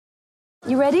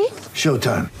You ready?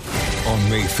 Showtime. On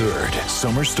May 3rd,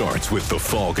 summer starts with The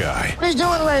Fall Guy. Let's do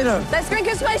it later. Let's drink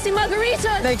a spicy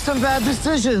margarita. Make some bad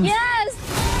decisions. Yes!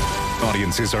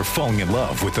 Audiences are falling in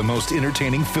love with the most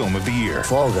entertaining film of the year.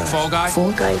 Fall Guy. Fall Guy?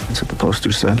 Fall Guy. That's what the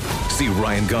poster said. See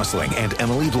Ryan Gosling and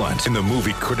Emily Blunt in the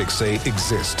movie critics say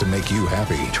exists to make you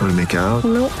happy. Trying to make it out?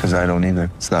 Nope. Because I don't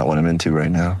either. It's not what I'm into right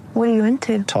now. What are you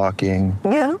into? Talking.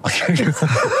 Yeah.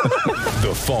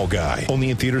 The Fall Guy.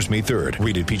 Only in theaters May 3rd.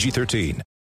 Rated PG-13.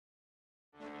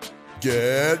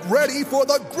 Get ready for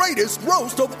the greatest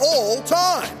roast of all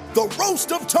time. The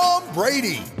Roast of Tom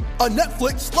Brady. A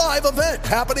Netflix live event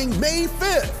happening May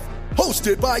 5th.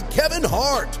 Hosted by Kevin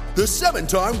Hart. The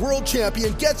 7-time world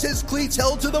champion gets his cleats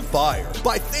held to the fire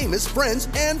by famous friends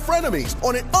and frenemies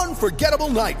on an unforgettable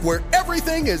night where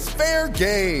everything is fair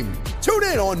game. Tune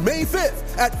in on May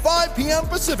 5th at 5 p.m.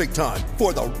 Pacific time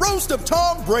for the Roast of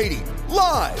Tom Brady.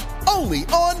 Live only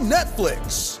on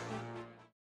Netflix.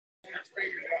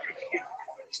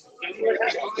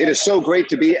 It is so great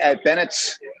to be at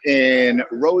Bennett's in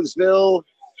Roseville.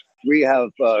 We have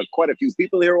quite a few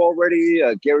people here already.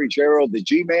 Gary Gerald, the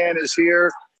G-Man, is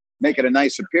here, making a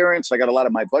nice appearance. I got a lot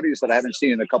of my buddies that I haven't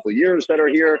seen in a couple of years that are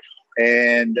here.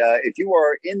 And if you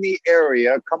are in the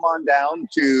area, come on down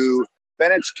to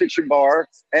Bennett's Kitchen Bar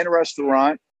and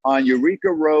Restaurant on Eureka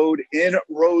Road in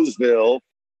Roseville.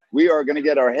 We are going to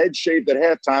get our heads shaved at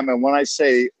halftime. And when I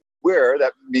say we're,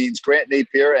 that means Grant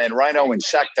Napier and Rhino and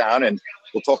Shacktown. And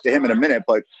we'll talk to him in a minute.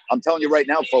 But I'm telling you right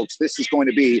now, folks, this is going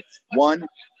to be one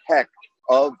heck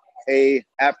of a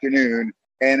afternoon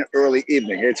and early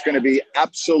evening. It's going to be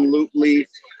absolutely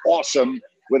awesome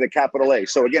with a capital A.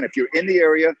 So again, if you're in the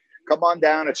area, come on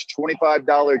down. It's a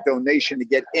 $25 donation to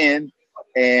get in.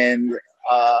 And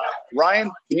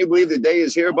Ryan, can you believe the day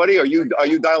is here, buddy? Are you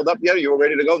dialed up yet? Are you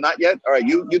ready to go? Not yet. All right,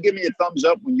 you give me a thumbs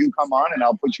up when you come on, and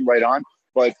I'll put you right on.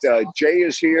 But Jay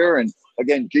is here, and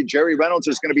again, Jerry Reynolds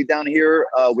is going to be down here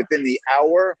within the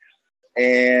hour,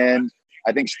 and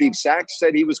I think Steve Sachs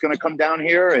said he was going to come down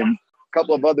here, and a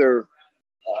couple of other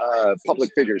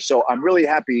public figures. So I'm really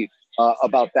happy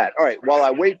about that. All right, while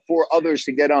I wait for others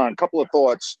to get on, a couple of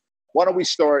thoughts. Why don't we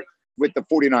start with the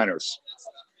 49ers?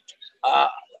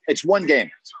 It's one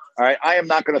game. All right, I am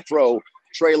not going to throw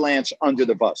Trey Lance under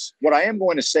the bus. What I am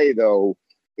going to say, though,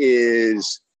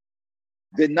 is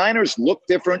the Niners look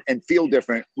different and feel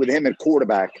different with him at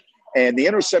quarterback. And the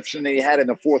interception that he had in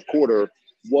the fourth quarter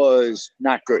was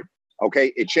not good.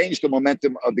 Okay, it changed the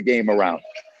momentum of the game around.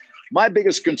 My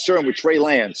biggest concern with Trey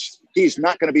Lance, he's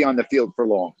not going to be on the field for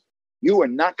long. You are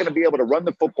not going to be able to run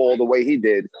the football the way he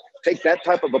did, take that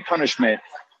type of a punishment,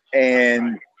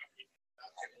 and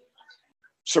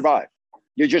survive.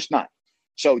 You're just not.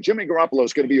 So Jimmy Garoppolo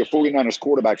is going to be your 49ers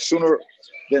quarterback sooner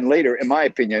than later, in my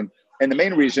opinion. And the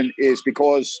main reason is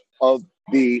because of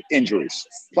the injuries.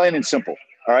 Plain and simple,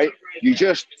 all right? You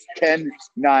just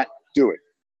cannot do it.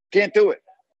 Can't do it.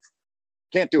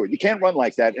 Can't do it. You can't run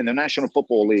like that in the National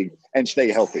Football League and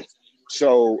stay healthy.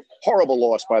 So horrible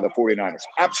loss by the 49ers.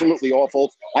 Absolutely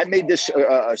awful. I made this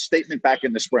statement back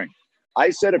in the spring. I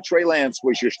said if Trey Lance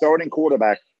was your starting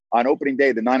quarterback on opening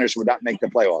day, the Niners would not make the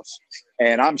playoffs.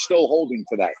 And I'm still holding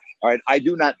to that. All right. I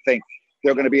do not think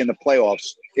they're going to be in the playoffs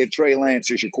if Trey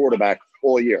Lance is your quarterback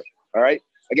all year. All right.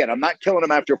 Again, I'm not killing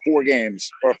him after 4 games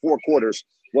or 4 quarters.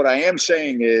 What I am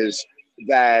saying is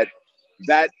that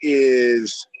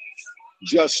is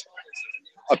just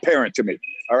apparent to me.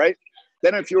 All right.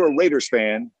 Then if you're a Raiders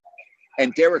fan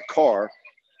and Derek Carr,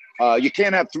 you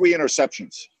can't have 3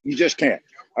 interceptions. You just can't.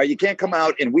 All right. You can't come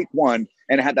out in week 1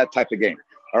 and have that type of game.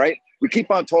 All right. We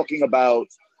keep on talking about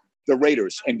the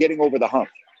Raiders and getting over the hump.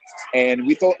 And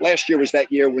we thought last year was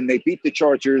that year when they beat the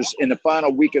Chargers in the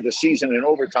final week of the season in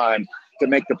overtime to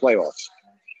make the playoffs.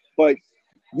 But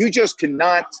you just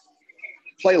cannot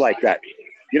play like that.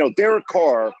 You know, Derek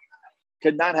Carr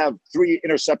could not have 3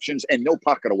 interceptions and no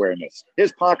pocket awareness.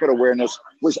 His pocket awareness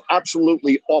was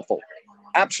absolutely awful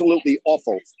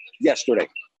yesterday.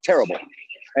 Terrible.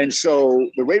 And so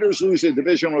the Raiders lose a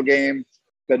divisional game.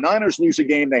 The Niners lose a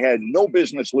game they had no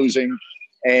business losing.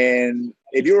 And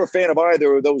if you're a fan of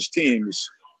either of those teams,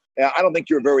 I don't think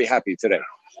you're very happy today.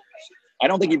 I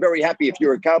don't think you're very happy if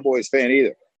you're a Cowboys fan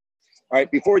either. All right,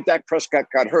 before Dak Prescott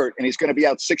got hurt, and he's going to be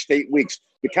out 6 to 8 weeks,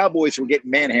 the Cowboys were getting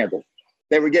manhandled.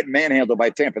 They were getting manhandled by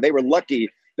Tampa. They were lucky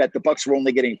that the Bucs were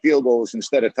only getting field goals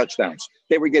instead of touchdowns.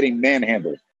 They were getting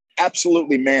manhandled,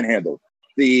 absolutely manhandled.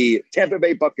 The Tampa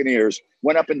Bay Buccaneers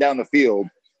went up and down the field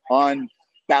on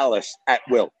Dallas at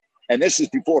will. And this is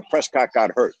before Prescott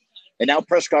got hurt. And now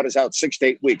Prescott is out 6 to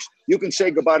 8 weeks. You can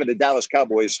say goodbye to the Dallas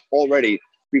Cowboys already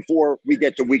before we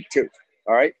get to week 2.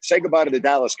 All right? Say goodbye to the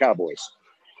Dallas Cowboys.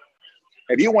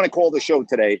 if you want to call the show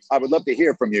today, I would love to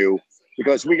hear from you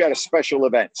because we got a special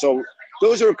event. So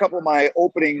those are a couple of my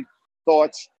opening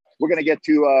thoughts. We're going to get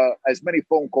to as many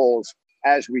phone calls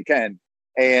as we can.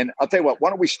 And I'll tell you what, why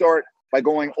don't we start by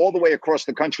going all the way across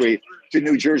the country to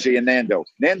New Jersey and Nando.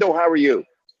 Nando, how are you?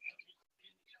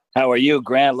 How are you,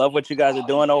 Grant? Love what you guys are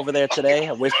doing over there today.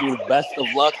 I wish you the best of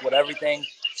luck with everything.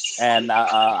 And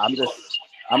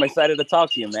I'm excited to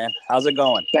talk to you, man. How's it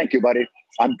going? Thank you, buddy.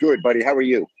 I'm good, buddy. How are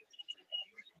you?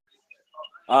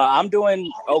 I'm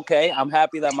doing okay. I'm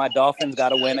happy that my Dolphins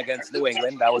got a win against New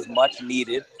England. That was much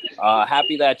needed.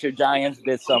 Happy that your Giants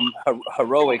did some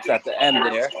heroics at the end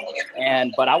there.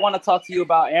 But I want to talk to you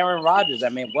about Aaron Rodgers. I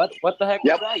mean, what the heck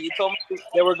was that? You told me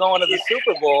they were going to the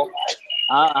Super Bowl.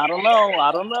 I don't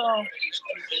know.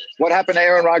 What happened to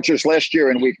Aaron Rodgers last year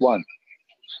in week 1?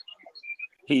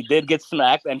 He did get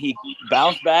smacked, and he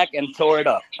bounced back and tore it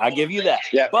up. I give you that.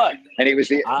 Yeah. And he was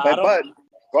but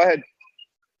go ahead.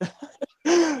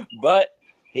 But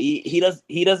he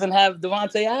doesn't have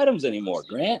Devontae Adams anymore,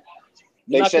 Grant.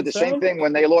 They said the same thing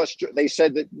when they lost. They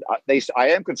said that I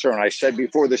am concerned. I said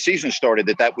before the season started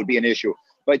that would be an issue.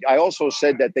 But I also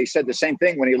said that they said the same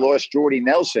thing when he lost Jordy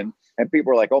Nelson, and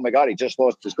people were like, "Oh my God, he just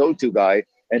lost his go-to guy,"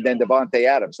 and then Devontae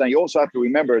Adams. Now you also have to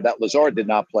remember that Lazard did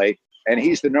not play, and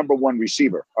he's the number 1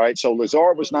 receiver. All right, so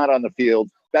Lazard was not on the field.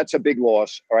 That's a big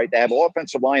loss. All right, they have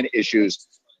offensive line issues.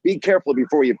 Be careful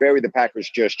before you bury the Packers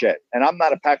just yet. And I'm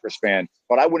not a Packers fan,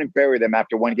 but I wouldn't bury them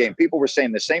after one game. People were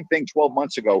saying the same thing 12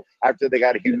 months ago after they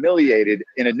got humiliated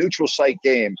in a neutral site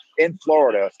game in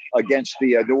Florida against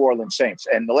the New Orleans Saints.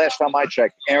 And the last time I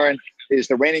checked, Aaron is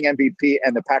the reigning MVP,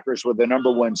 and the Packers were the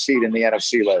number 1 seed in the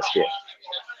NFC last year.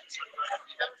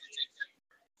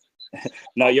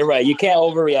 No, you're right. You can't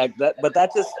overreact. But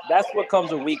that's what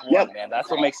comes with week 1, man. That's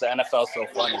what makes the NFL so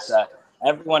fun. Is that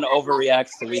everyone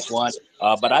overreacts to week 1.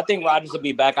 But I think Rodgers will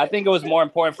be back. I think it was more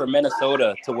important for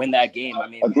Minnesota to win that game. I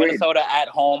mean, Agreed. Minnesota at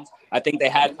home, I think they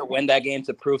had to win that game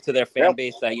to prove to their fan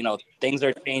base that, things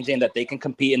are changing, that they can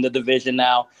compete in the division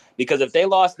now. Because if they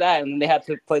lost that and they had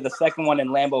to play the second one in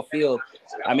Lambeau Field,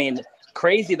 I mean,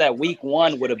 crazy that week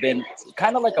 1 would have been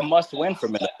kind of like a must-win for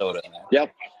Minnesota. Man.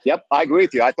 Yep. I agree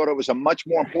with you. I thought it was a much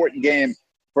more important game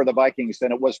for the Vikings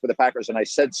than it was for the Packers. And I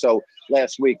said so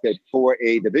last week that for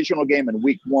a divisional game in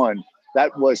week 1,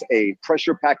 that was a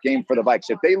pressure-packed game for the Vikes.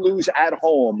 If they lose at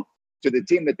home to the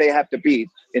team that they have to beat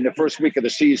in the first week of the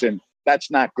season,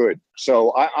 that's not good.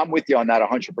 So I'm with you on that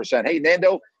 100%. Hey,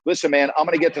 Nando, listen, man, I'm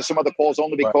going to get to some other calls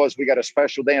only because we got a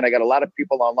special day and I got a lot of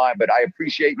people online, but I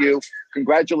appreciate you.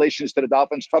 Congratulations to the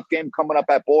Dolphins. Tough game coming up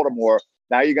at Baltimore.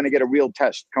 Now you're going to get a real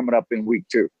test coming up in week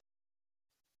 2.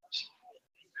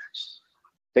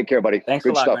 Take care, buddy. Thanks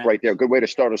Good a lot, stuff man. right there. Good way to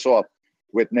start us off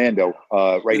with Nando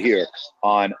right here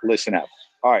on Listen Out.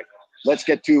 All right, let's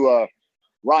get to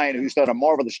Ryan, who's done a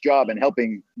marvelous job in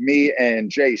helping me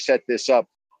and Jay set this up.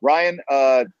 Ryan,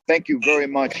 thank you very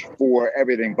much for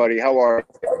everything, buddy. How are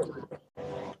you?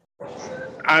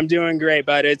 I'm doing great,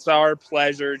 bud. It's our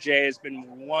pleasure. Jay has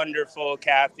been wonderful.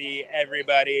 Kathy,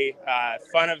 everybody,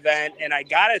 fun event. And I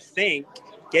got to think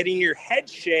getting your head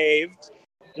shaved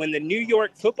when the New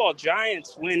York Football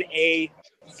Giants win a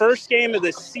first game of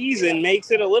the season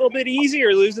makes it a little bit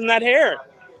easier losing that hair.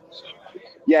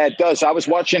 Yeah, it does. I was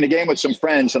watching the game with some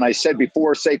friends, and I said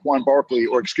before before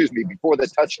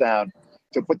the touchdown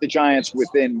to put the Giants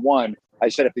within 1, I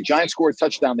said if the Giants score a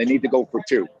touchdown, they need to go for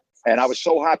 2. And I was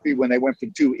so happy when they went for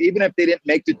 2. Even if they didn't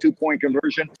make the 2-point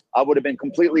conversion, I would have been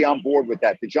completely on board with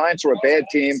that. The Giants are a bad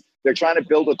team. They're trying to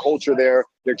build a culture there.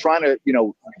 They're trying to,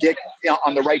 get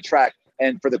on the right track.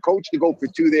 And for the coach to go for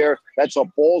 2 there, that's a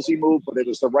ballsy move, but it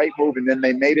was the right move. And then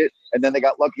they made it, and then they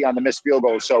got lucky on the missed field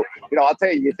goal. So, I'll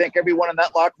tell you, you think everyone in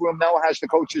that locker room now has the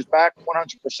coach's back?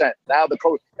 100%. Now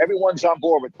everyone's on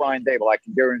board with Brian Daboll. I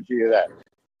can guarantee you that.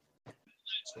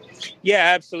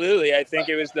 Yeah, absolutely. I think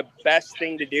it was the best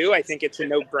thing to do. I think it's a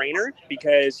no-brainer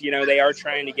because, they are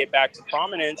trying to get back to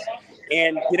prominence.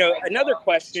 And, another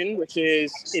question, which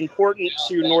is important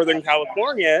to Northern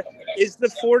California, is the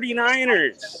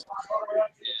 49ers.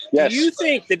 Yes. Do you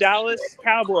think the Dallas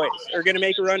Cowboys are going to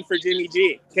make a run for Jimmy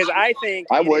G? Because I think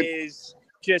it is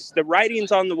just the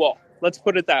writing's on the wall. Let's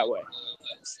put it that way.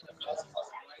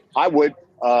 I would,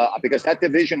 because that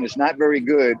division is not very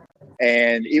good.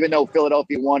 And even though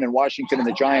Philadelphia won and Washington and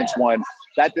the Giants won,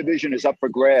 that division is up for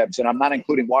grabs. And I'm not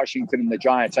including Washington and the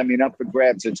Giants. I mean, up for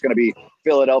grabs, it's going to be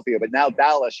Philadelphia. But now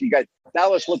Dallas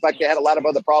looked like they had a lot of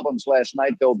other problems last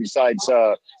night, though, besides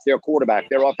their quarterback,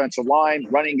 their offensive line,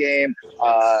 running game.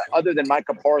 Other than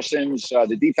Micah Parsons,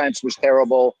 the defense was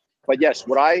terrible. But yes,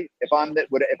 if I'm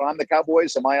the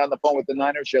Cowboys, am I on the phone with the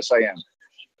Niners? Yes, I am.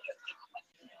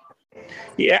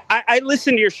 Yeah, I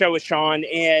listened to your show with Sean,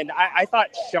 and I thought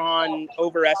Sean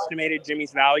overestimated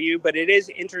Jimmy's value, but it is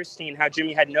interesting how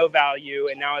Jimmy had no value,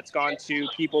 and now it's gone to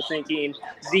people thinking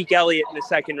Zeke Elliott in the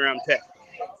second-round pick.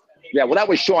 Yeah, well, that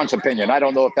was Sean's opinion. I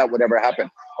don't know if that would ever happen.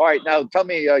 All right, now tell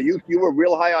me, you were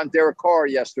real high on Derek Carr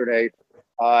yesterday.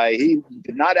 He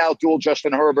did not outduel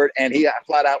Justin Herbert, and he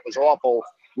flat out was awful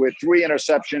with 3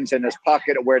 interceptions, and his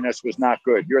pocket awareness was not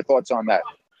good. Your thoughts on that?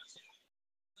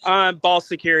 Ball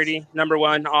security, number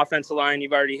one. Offensive line,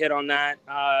 you've already hit on that.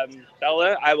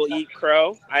 Bella, I will eat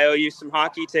crow. I owe you some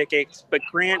hockey tickets. But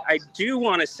Grant, I do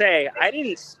want to say I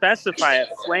didn't specify a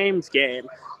Flames game.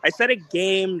 I said a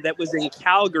game that was in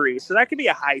Calgary. So that could be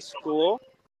a high school.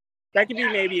 That could be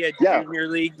maybe a junior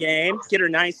league game. Get her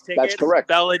nice tickets. That's correct.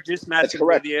 Bella, just messing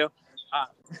with you.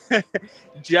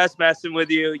 Just messing with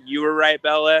you. You were right,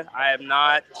 Bella. I am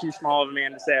not too small of a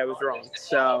man to say I was wrong.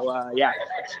 So,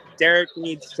 Derek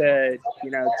needs to,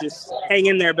 just hang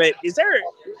in there. But is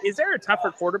there a tougher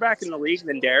quarterback in the league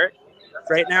than Derek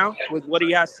right now with what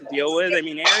he has to deal with? I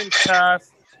mean, Aaron's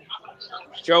tough.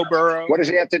 Joe Burrow. What does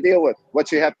he have to deal with?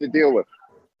 What's he have to deal with?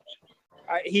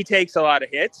 He takes a lot of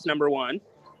hits, number one.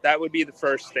 That would be the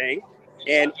first thing.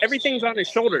 And everything's on his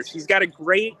shoulders. He's got a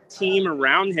great team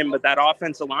around him, but that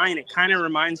offensive line, it kind of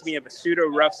reminds me of a pseudo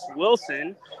Russ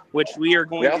Wilson, which we are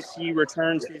going to see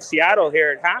return to Seattle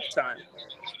here at halftime.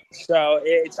 So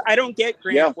I don't get,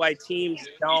 Grant, why teams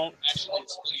don't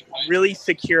really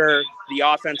secure the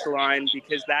offensive line,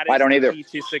 because that is the key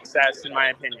to success, in my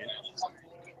opinion.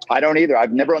 I don't either.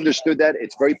 I've never understood that.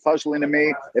 It's very puzzling to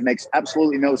me. It makes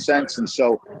absolutely no sense. And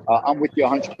so I'm with you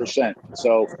 100%.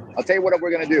 So I'll tell you what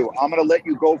we're going to do. I'm going to let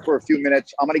you go for a few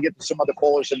minutes. I'm going to get to some other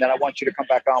callers, and then I want you to come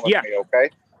back on with me, okay?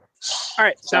 All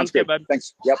right. Sounds good, bud.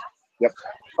 Thanks. Yep.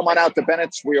 Come on out to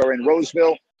Bennett's. We are in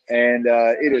Roseville, and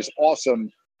it is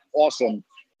awesome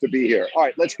to be here. All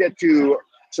right, let's get to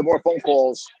some more phone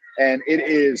calls, and it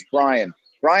is Brian.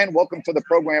 Brian, welcome to the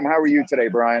program. How are you today,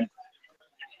 Brian?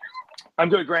 I'm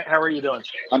good, Grant. How are you doing?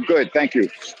 I'm good. Thank you.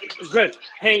 Good.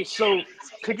 Hey, so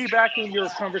piggybacking your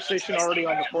conversation already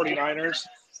on the 49ers,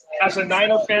 as a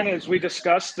Niner fan, as we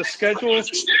discussed, the schedule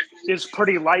is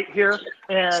pretty light here.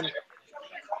 And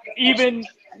even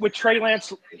with Trey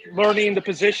Lance learning the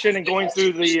position and going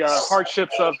through the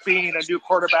hardships of being a new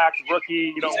quarterback,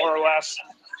 rookie, more or less,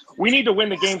 we need to win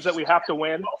the games that we have to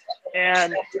win.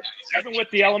 And even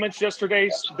with the elements yesterday,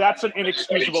 that's an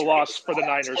inexcusable loss for the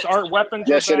Niners. Our weapons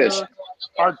are better. It is.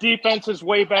 Our defense is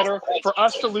way better. For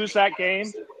us to lose that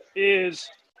game is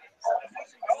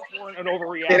an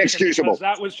overreaction. Inexcusable.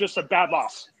 That was just a bad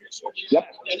loss. Yep.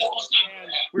 And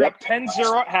we're up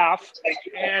 10-0 at half,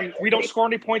 and we don't score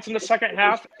any points in the second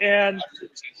half, and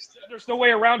there's no way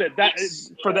around it. That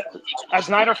is, as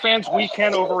Niner fans, we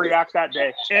can overreact that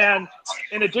day. And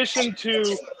in addition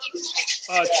to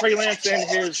Trey Lance and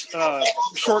his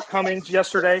shortcomings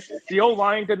yesterday, the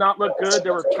O-line did not look good.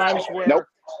 There were times where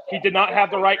he did not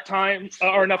have the right time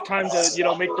or enough time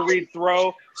to, make the read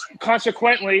throw.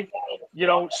 Consequently,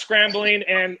 scrambling.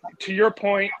 And to your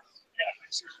point,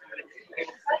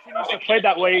 if he played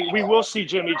that way, we will see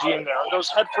Jimmy G in there. Those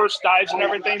head first dives and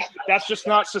everything, that's just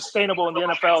not sustainable in the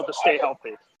NFL to stay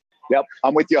healthy. Yep,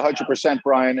 I'm with you 100%,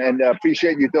 Brian, and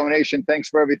appreciate your donation. Thanks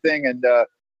for everything, and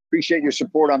appreciate your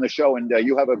support on the show, and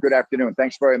you have a good afternoon.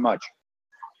 Thanks very much.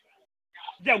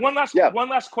 Yeah, one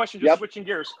last question, switching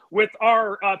gears. With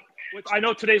our I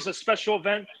know today's a special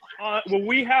event. Will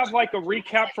we have like a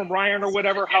recap from Ryan or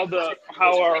whatever how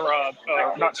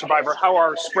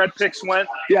our spread picks went?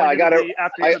 Yeah, I got it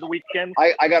at the end of the weekend.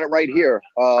 I got it right here.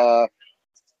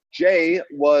 Jay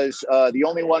was the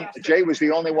only one. Jay was the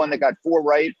only one that got 4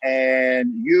 right,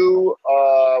 and you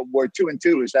were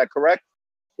 2-2. Is that correct?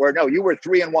 Or no, you were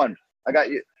 3-1. I got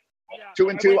you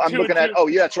 2-2. I'm looking at. Oh,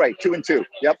 yeah, that's right. 2-2.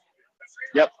 Yep.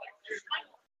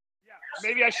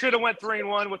 Maybe I should have went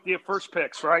 3-1 with the first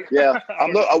picks, right? Yeah.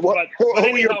 Who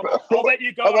were your? I'll let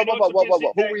you go.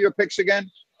 Who were your picks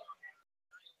again?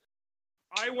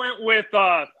 I went with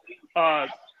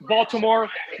Baltimore,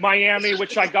 Miami,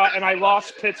 which I got, and I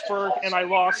lost Pittsburgh, and I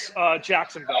lost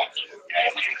Jacksonville.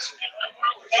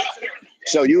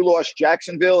 So you lost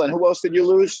Jacksonville, and who else did you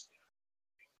lose?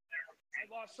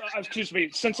 I lost,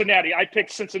 Cincinnati. I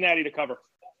picked Cincinnati to cover.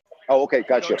 Oh, okay,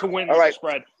 gotcha. To win the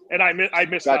spread, and I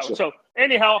missed out. So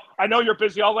anyhow, I know you're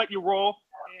busy. I'll let you roll,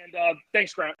 and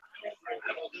thanks, Grant.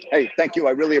 Hey, thank you.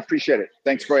 I really appreciate it.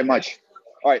 Thanks very much.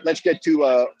 All right, let's get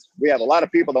to we have a lot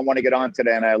of people that want to get on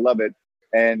today, and I love it.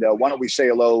 And why don't we say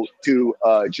hello to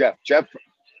Jeff? Jeff,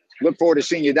 Look forward to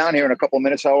seeing you down here in a couple of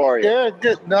minutes. How are you? Yeah,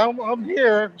 good. Now I'm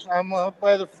here. I'm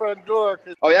by the front door.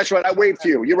 Oh, that's right. I waved to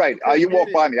you. You're right. You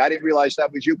walked by me. I didn't realize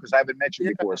that was you because I haven't met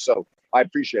you before. So I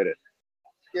appreciate it.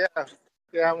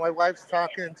 Yeah. My wife's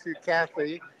talking to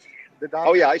Kathy, the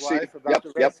doctor's Oh, yeah, I see. wife, about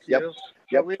the rescue.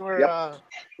 Yep. We were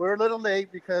a little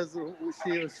late because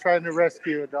she was trying to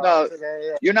rescue a dog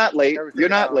today. You're not late. You're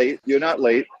not late.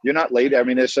 I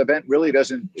mean, this event really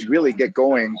doesn't really get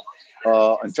going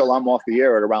until I'm off the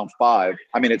air at around 5.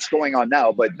 I mean, it's going on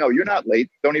now, but no, you're not late.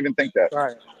 Don't even think that.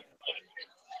 Right.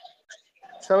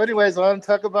 So anyways, I want to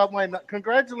talk about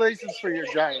congratulations for your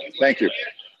Giants. Thank you.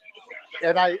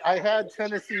 And I had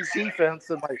Tennessee's defense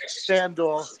in my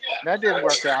FanDuel, and that didn't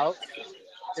work out.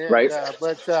 And, right.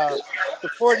 But the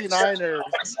 49ers,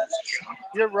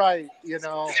 you're right. You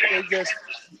know,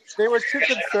 they were too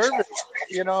conservative.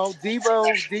 You know,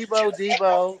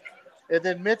 Debo. And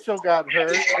then Mitchell got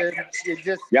hurt, and it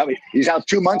just... Yeah, he's out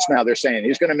 2 months now, they're saying.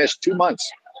 He's going to miss 2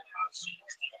 months.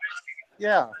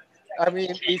 Yeah. I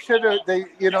mean, he should have...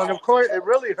 and of course, it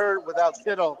really hurt without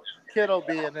Kittle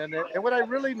being in it. And what I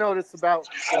really noticed about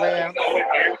Lance,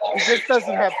 he just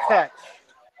doesn't have touch.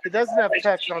 He doesn't have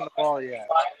touch on the ball yet.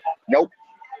 Nope.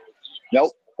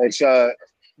 It's no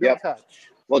touch.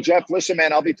 Well, Jeff, listen,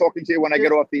 man, I'll be talking to you when I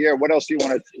get off the air. What else do you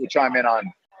want to chime in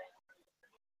on?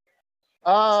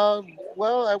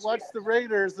 Well, I watched the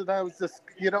Raiders, and I was just,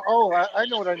 I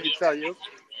know what I need to tell you.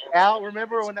 Al,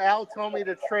 remember when Al told me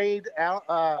to trade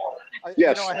Al?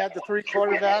 Yes. I had the 3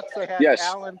 quarterbacks. I had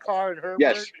Allen, Carr, and Herbert.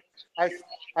 Yes.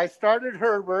 I started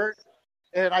Herbert,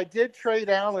 and I did trade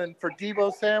Allen for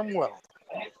Debo Samuel.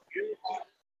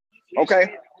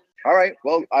 Okay. All right.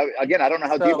 Well, I don't know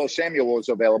how Debo Samuel is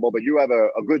available, but you have a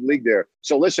good league there.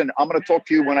 So listen, I'm going to talk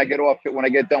to you when I get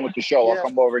done with the show. Yeah. I'll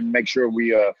come over and make sure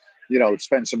we,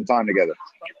 spend some time together.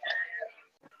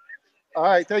 All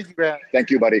right. Thank you, Grant.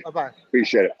 Thank you, buddy. Bye-bye.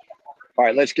 Appreciate it. All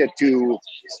right. Let's get to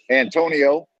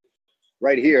Antonio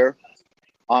right here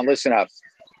on Listen Up.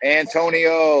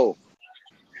 Antonio.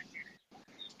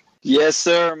 Yes,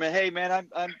 sir, man. Hey, man,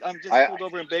 I'm just pulled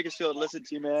over in Bakersfield to listen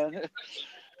to you, man.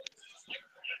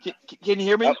 Can you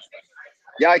hear me?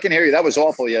 Yeah, I can hear you. That was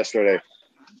awful yesterday.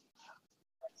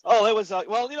 Oh, it was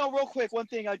real quick. One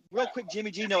thing,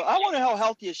 Jimmy G. I wonder how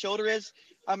healthy his shoulder is.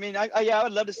 I mean, I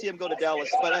would love to see him go to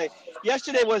Dallas, but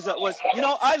yesterday was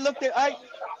I looked at I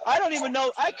don't even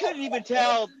know. I couldn't even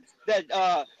tell that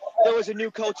there was a new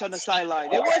coach on the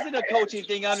sideline. It wasn't a coaching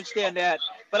thing. I understand that,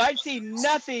 but I see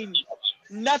nothing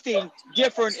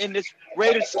different in this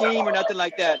Raiders scheme or nothing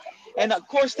like that. And of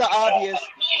course, the obvious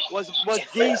was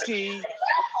DC.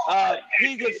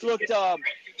 He just looked.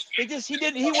 He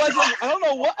wasn't. I don't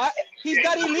know what. He's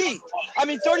not elite. I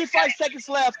mean, 35 seconds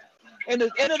left in the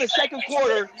end of the second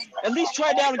quarter. At least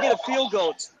try down and get a field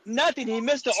goal. Nothing. He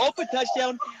missed an open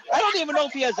touchdown. I don't even know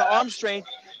if he has the arm strength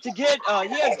to get.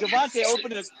 He has Devontae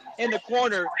open in the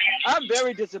corner. I'm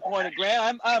very disappointed,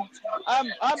 Grant. I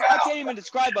can't even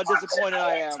describe how disappointed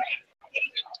I am.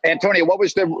 Antonio, what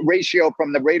was the ratio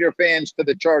from the Raider fans to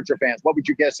the Charger fans? What would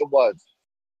you guess it was?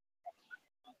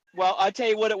 Well, I'll tell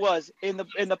you what it was. In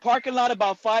the parking lot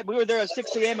about 5, we were there at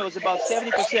 6 a.m. It was about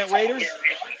 70% Raiders.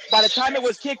 By the time it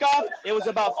was kickoff, it was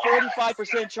about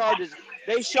 45% Chargers.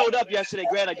 They showed up yesterday,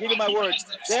 Grant. I give you my word.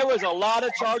 There was a lot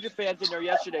of Charger fans in there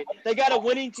yesterday. They got a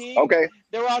winning team. Okay.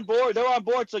 They're on board.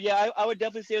 So, yeah, I would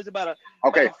definitely say it was about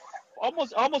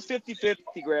almost 50-50,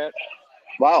 Grant.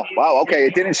 Wow. Okay.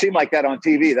 It didn't seem like that on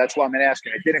TV. That's why I'm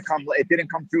asking. It didn't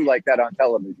come through like that on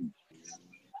television.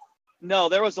 No,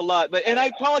 there was a lot. And I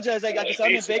apologize. I'm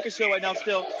in Bakersfield right now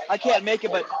still. I can't make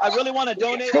it, but I really want to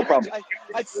donate. No problem.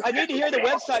 I need to hear the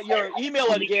website, your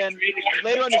email again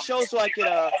later on the show so I can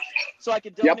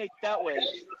donate that way.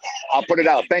 I'll put it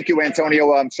out. Thank you,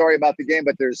 Antonio. I'm sorry about the game,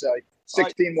 but there's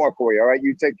 16 more for you. All right.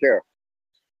 You take care.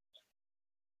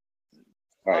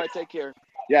 All right. Take care.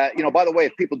 Yeah. By the way,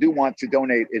 if people do want to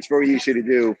donate, it's very easy to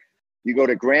do. You go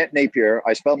to Grant Napier.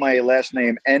 I spell my last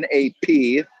name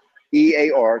NAPEAR,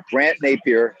 Grant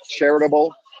Napier,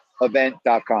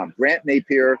 charitableevent.com. Grant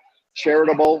Napier,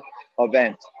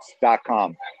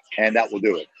 charitableevent.com. And that will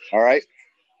do it. All right.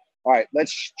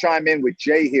 Let's chime in with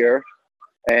Jay here.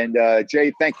 And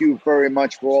Jay, thank you very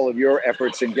much for all of your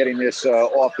efforts in getting this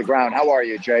off the ground. How are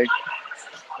you, Jay?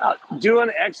 Doing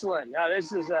excellent.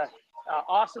 This is a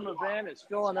awesome event. It's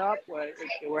filling up.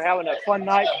 We're having a fun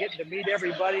night, getting to meet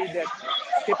everybody that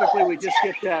typically we just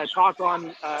get to talk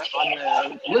on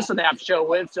the Listen App show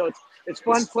with. So it's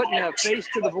fun putting a face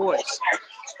to the voice.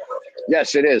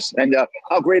 Yes, it is. And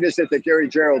how great is it that Gary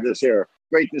Gerald is here?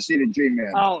 Great to see the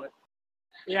G-Man. Oh,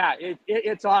 yeah,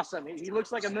 it's awesome. He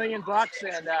looks like $1 million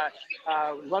and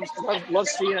loves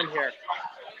seeing him here.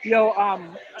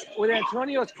 With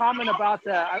Antonio's comment about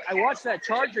I watched that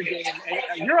Charger game,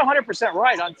 and you're 100%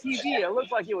 right. On TV, it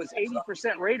looked like it was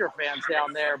 80% Raider fans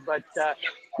down there, but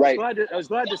right. I was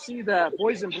glad to see the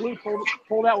boys in blue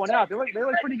pull that one out. They looked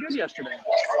pretty good yesterday.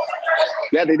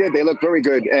 Yeah, they did. They looked very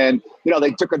good. And,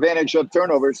 they took advantage of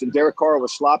turnovers, and Derek Carr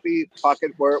was sloppy,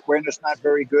 pocket awareness not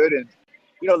very good. And,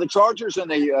 the Chargers and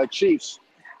the Chiefs,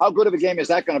 how good of a game is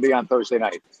that going to be on Thursday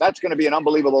night? That's going to be an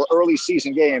unbelievable early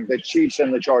season game, the Chiefs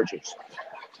and the Chargers.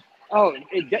 Oh,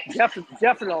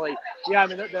 definitely. Yeah, I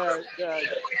mean, the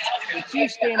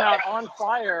Chiefs came out on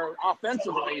fire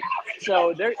offensively,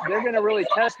 so they're going to really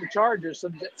test the Chargers. So,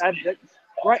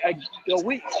 you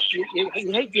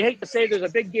hate to say there's a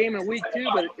big game in week 2,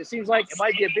 but it seems like it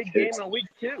might be a big game in week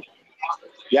 2.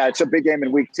 Yeah, it's a big game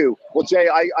in week 2. Well, Jay,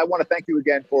 I want to thank you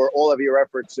again for all of your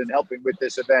efforts in helping with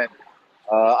this event.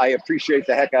 I appreciate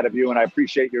the heck out of you, and I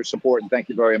appreciate your support, and thank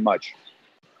you very much.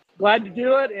 Glad to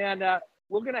do it, and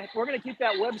we're gonna keep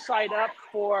that website up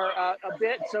for a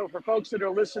bit. So for folks that are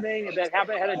listening and that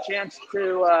haven't had a chance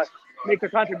to make their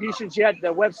contributions yet,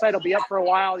 the website will be up for a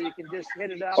while. You can just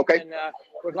hit it up, and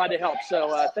we're glad to help.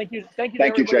 So thank you to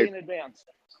everybody Jay. in advance.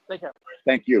 Take care.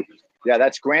 Thank you. Yeah,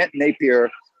 that's Grant Napier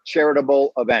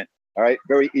charitable event. All right,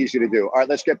 very easy to do. All right,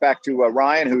 let's get back to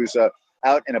Ryan, who's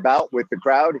out and about with the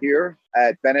crowd here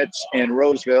at Bennett's in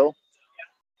Roseville.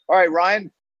 All right,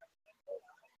 Ryan.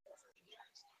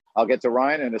 I'll get to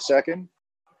Ryan in a second.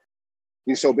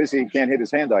 He's so busy he can't hit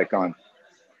his hand icon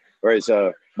or his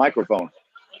microphone.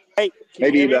 Hey,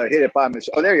 maybe he hit it by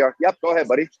mistake. Oh, there you are. Yep, go ahead,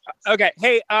 buddy. Okay.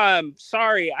 Hey,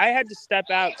 sorry, I had to step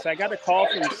out because I got a call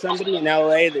from somebody in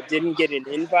LA that didn't get an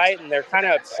invite, and they're kind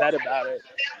of upset about it.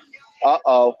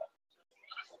 Uh-oh.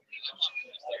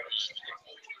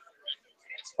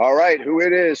 All right, who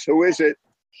it is? Who is it?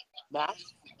 Matt?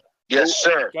 Yes,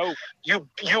 sir. Go. You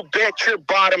bet your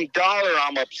bottom dollar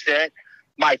I'm upset.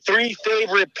 My 3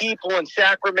 favorite people in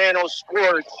Sacramento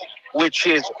sports, which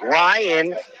is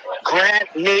Ryan, Grant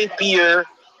Napier,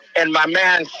 and my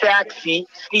man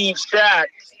Steve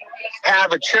Sachs,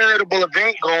 have a charitable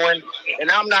event going, and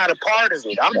I'm not a part of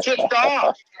it. I'm tipped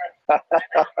off.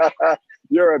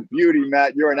 You're a beauty,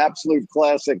 Matt. You're an absolute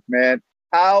classic, man.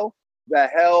 How the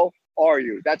hell are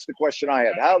you? That's the question I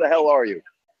have. How the hell are you?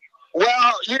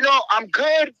 Well, I'm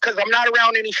good because I'm not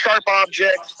around any sharp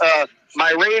objects.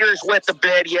 My Raiders went to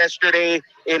bed yesterday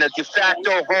in a de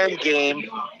facto home game,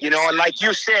 and like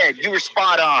you said, you were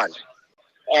spot on.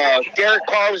 Derek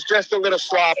Carr was just a little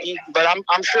sloppy, but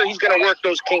I'm sure he's going to work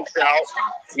those kinks out,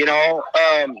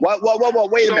 Whoa,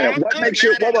 wait a minute. What makes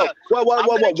you,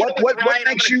 what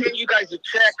makes you? Send you guys a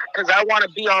check because I want to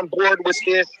be on board with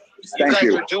this. You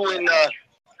guys are doing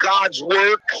God's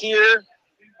work here.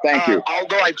 Thank you.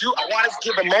 Although I want to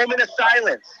give a moment of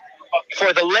silence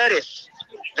for the lettuce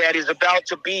that is about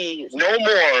to be no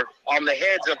more on the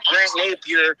heads of Grant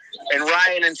Napier and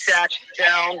Ryan and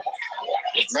Sacktown.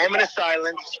 Moment of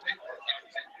silence.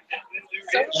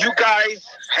 You guys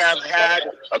have had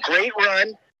a great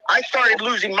run. I started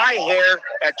losing my hair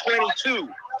at 22,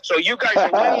 so you guys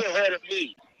are way ahead of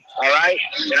me. All right?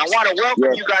 And I want to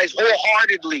welcome you guys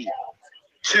wholeheartedly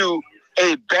to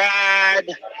a bad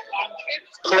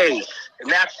place,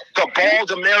 and that's the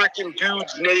Bald American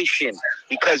Dudes Nation,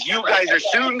 because you guys are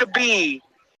soon to be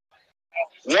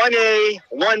 1A,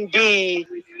 1B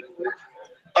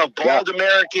of Bald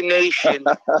American Nation,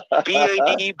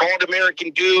 BAD, Bald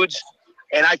American Dudes,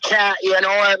 and I can't, you know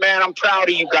what, man, I'm proud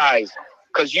of you guys,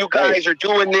 because you guys are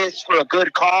doing this for a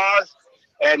good cause,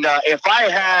 and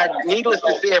needless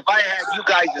to say, if I had you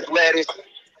guys as lettuce,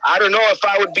 I don't know if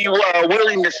I would be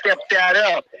willing to step that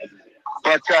up.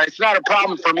 But it's not a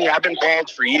problem for me. I've been bald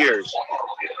for years.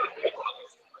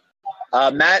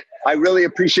 Matt, I really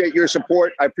appreciate your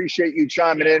support. I appreciate you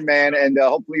chiming in, man. And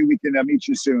hopefully we can meet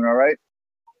you soon, all right?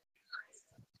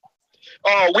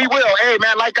 Oh, we will. Hey,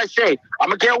 man, like I say, I'm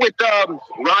going to get with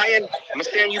Ryan. I'm going to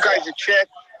send you guys a check.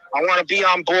 I want to be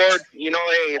on board.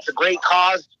 Hey, it's a great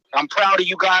cause. I'm proud of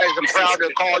you guys. I'm proud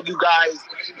to call you guys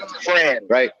friends.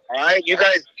 Right. All right? You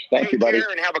guys take care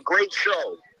and have a great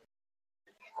show.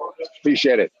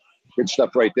 Appreciate it. Good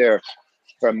stuff right there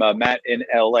from Matt in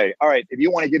LA. All right. If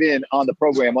you want to get in on the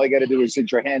program, all you got to do is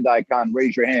hit your hand icon,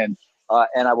 raise your hand,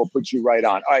 and I will put you right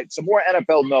on. All right. Some more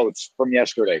NFL notes from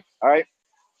yesterday. All right.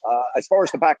 As far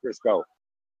as the Packers go,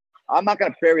 I'm not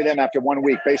going to bury them after 1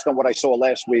 week based on what I saw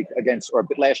last year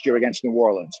against New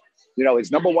Orleans.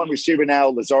 His number one receiver now,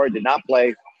 Lazard, did not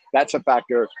play. That's a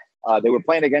factor. They were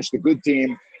playing against a good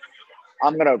team.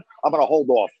 I'm gonna hold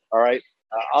off. All right.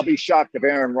 I'll be shocked if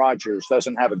Aaron Rodgers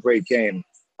doesn't have a great game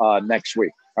next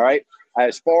week. All right.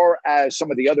 As far as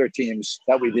some of the other teams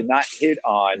that we did not hit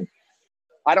on,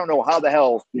 I don't know how the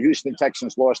hell the Houston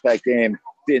Texans lost that game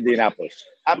to Indianapolis.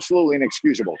 Absolutely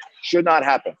inexcusable. Should not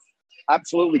happen.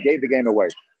 Absolutely gave the game away.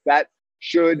 That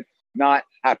should not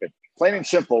happen. Plain and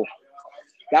simple,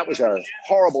 that was a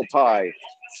horrible tie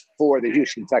for the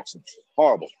Houston Texans.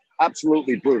 Horrible.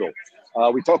 Absolutely brutal.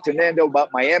 We talked to Nando about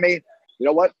Miami. You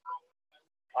know what?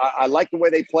 I like the way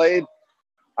they played.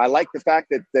 I like the fact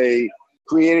that they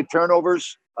created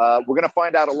turnovers. We're going to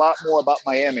find out a lot more about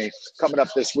Miami coming up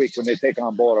this week when they take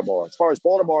on Baltimore. As far as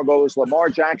Baltimore goes, Lamar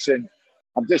Jackson,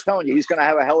 I'm just telling you, he's going to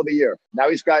have a hell of a year. Now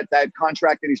he's got that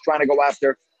contract that he's trying to go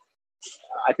after.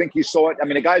 I think you saw it. I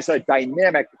mean, the guy's a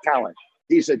dynamic talent.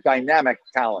 He's a dynamic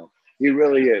talent. He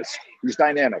really is. He's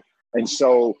dynamic. And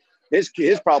so his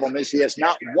problem is he has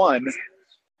not won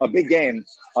a big game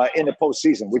in the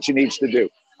postseason, which he needs to do.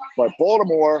 But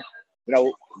Baltimore, you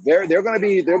know, they're going to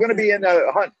be in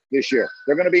the hunt this year.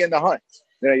 They're going to be in the hunt.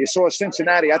 You know, you saw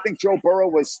Cincinnati. I think Joe Burrow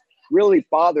was really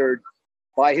bothered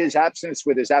by his absence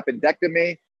with his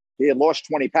appendectomy. He had lost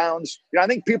 20 pounds. You know, I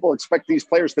think people expect these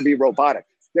players to be robotic.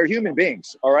 They're human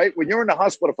beings, all right? When you're in the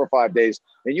hospital for 5 days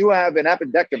and you have an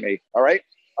appendectomy, all right,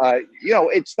 you know,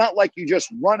 it's not like you just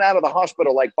run out of the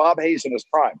hospital like Bob Hayes in his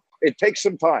prime. It takes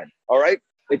some time, all right?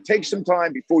 It takes some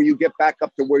time before you get back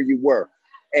up to where you were.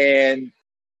 And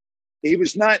he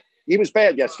was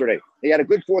bad yesterday. He had a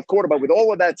good fourth quarter, but with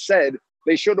all of that said,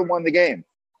 they should have won the game.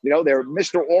 You know, their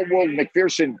Mr. All-World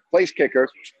McPherson place kicker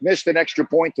missed an extra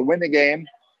point to win the game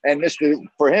and missed,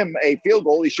 for him, a field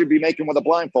goal he should be making with a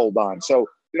blindfold on. So,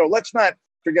 you know, let's not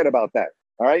forget about that,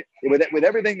 all right, with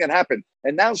everything that happened.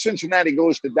 And now Cincinnati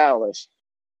goes to Dallas,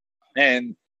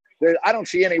 and I don't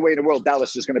see any way in the world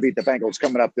Dallas is going to beat the Bengals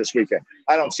coming up this weekend.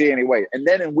 I don't see any way. And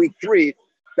then in week 3,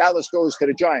 Dallas goes to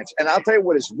the Giants. And I'll tell you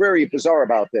what is very bizarre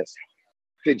about this.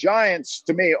 The Giants,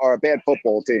 to me, are a bad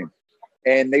football team,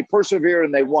 and they persevered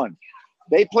and they won.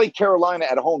 They played Carolina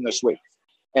at home this week,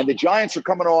 and the Giants are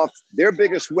coming off their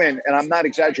biggest win, and I'm not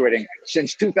exaggerating,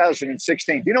 since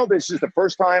 2016. Do you know this is the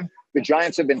first time the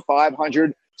Giants have been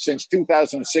 500 since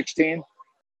 2016?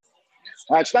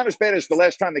 It's not as bad as the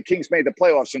last time the Kings made the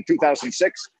playoffs in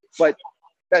 2006, but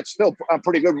that's still a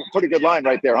pretty good line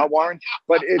right there, huh, Warren?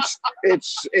 But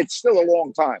it's still a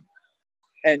long time.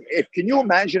 And can you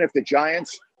imagine if the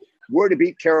Giants were to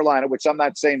beat Carolina, which I'm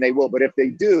not saying they will, but if they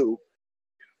do,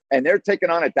 and they're taking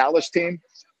on a Dallas team,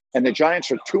 and the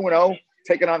Giants are 2-0,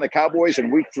 taking on the Cowboys in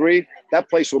week 3, that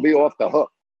place will be off the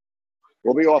hook.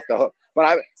 Will be off the hook.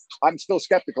 But I'm still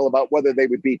skeptical about whether they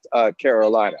would beat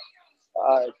Carolina.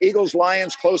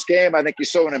 Eagles-Lions, close game. I think you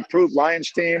saw an improved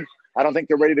Lions team. I don't think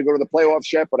they're ready to go to the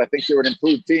playoffs yet, but I think they're an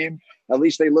improved team. At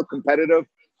least they look competitive.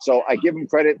 So I give them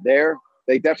credit there.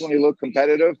 They definitely look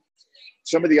competitive.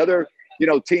 Some of the other, you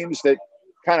know, teams that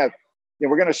kind of, you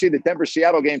know, we're going to see the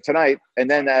Denver-Seattle game tonight. And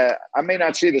then I may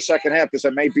not see the second half because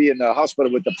I may be in the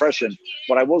hospital with depression,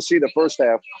 but I will see the first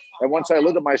half. And once I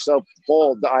look at myself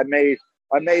bald, I may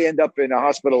end up in a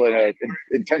hospital in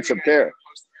intensive care.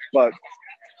 But,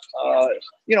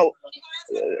 you know,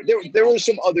 there were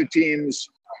some other teams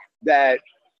that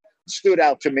stood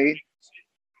out to me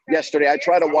yesterday. I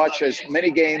tried to watch as many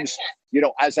games, you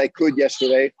know, as I could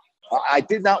yesterday. I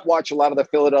did not watch a lot of the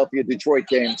Philadelphia-Detroit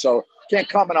game, so can't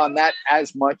comment on that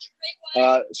as much.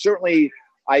 Certainly,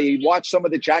 I watched some of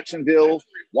the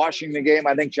Jacksonville-Washington game.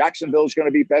 I think Jacksonville is going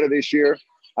to be better this year.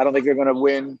 I don't think they're going to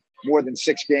win more than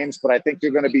 6 games, but I think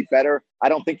they're going to be better. I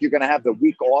don't think you're going to have the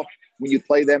week off when you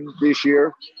play them this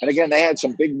year. And again, they had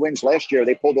some big wins last year.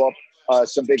 They pulled off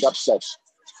some big upsets.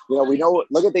 You know, we know.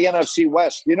 Look at the NFC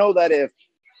West. You know that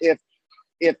if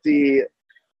the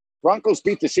Broncos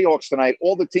beat the Seahawks tonight,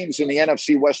 all the teams in the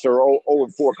NFC West are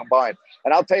 0-4 combined.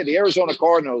 And I'll tell you, the Arizona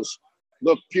Cardinals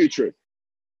look putrid.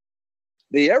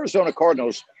 The Arizona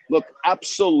Cardinals look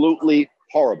absolutely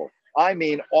horrible. I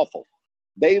mean, awful.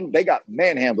 They got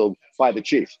manhandled by the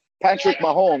Chiefs. Patrick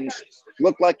Mahomes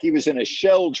looked like he was in a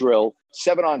shell drill,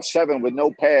 7-on-7 with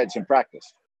no pads in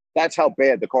practice. That's how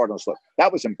bad the Cardinals look.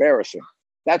 That was embarrassing.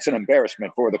 That's an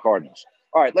embarrassment for the Cardinals.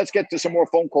 All right, let's get to some more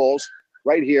phone calls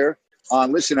right here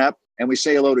on Listen Up, and we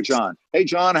say hello to John. Hey,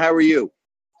 John, how are you?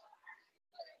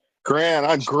 Grant,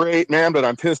 I'm great, man, but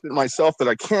I'm pissed at myself that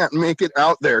I can't make it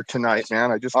out there tonight,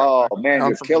 man.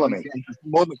 You're killing me.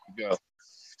 Moments ago.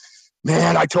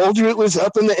 Man, I told you it was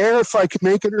up in the air if I could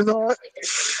make it or not.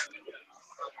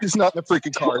 It's not in the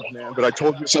freaking cards, man, but I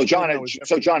told you. So, John,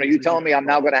 are you telling me I'm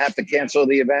now going to have to cancel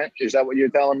the event? Is that what you're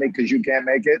telling me because you can't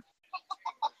make it?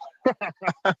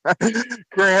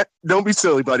 Grant, don't be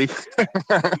silly, buddy.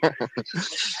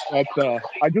 I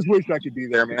just wish I could be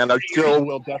there, man. I still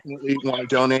will definitely want to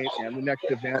donate, and the next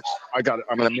event I'm going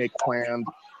to make plans.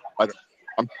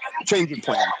 I'm changing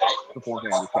plans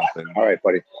beforehand or something. All right,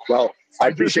 buddy. Well, I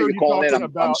appreciate you calling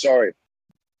in. I'm sorry.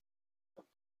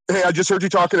 Hey, I just heard you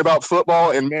talking about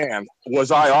football, and man, was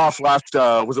I off last,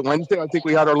 was it Wednesday? I think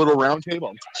we had our little round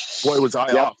table. Boy, was I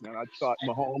off, man. I thought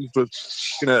Mahomes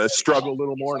was going to struggle a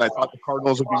little more, and I thought the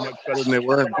Cardinals would be much better than they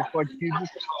were. And just like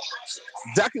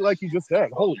exactly like you just said,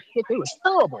 holy shit, they were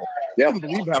terrible. I couldn't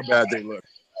believe how bad they looked.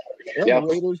 And the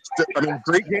Raiders,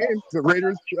 great game. The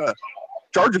Raiders,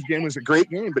 Chargers game was a great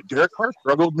game, but Derek Carr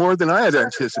struggled more than I had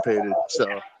anticipated.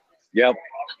 So,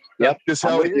 Yep, just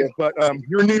how it is. But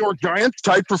your New York Giants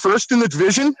tied for first in the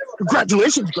division.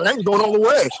 Congratulations, Grant. You're going all the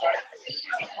way.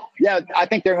 Yeah, I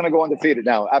think they're going to go undefeated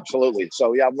now. Absolutely.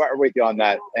 So, yeah, I'm right with you on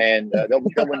that. And they'll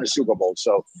win the Super Bowl.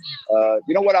 So,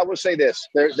 you know what? I will say this.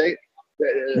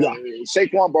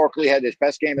 Saquon Barkley had his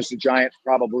best game as a Giant,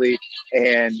 probably.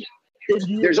 And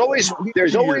there's always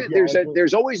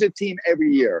a team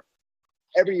every year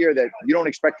that you don't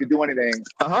expect to do anything,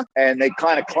 and they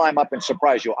kind of climb up and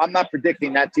surprise you. I'm not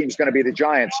predicting that team's going to be the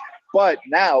Giants, but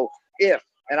now and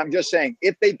I'm just saying,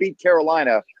 if they beat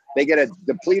Carolina, they get a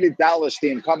depleted Dallas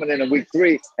team coming in week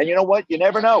 3, and you know what? You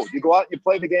never know. You go out and you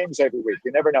play the games every week.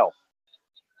 You never know.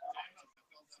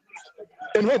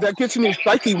 And hey, that gets in your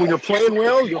psyche when you're playing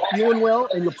well, you're feeling well,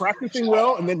 and you're practicing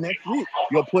well, and then next week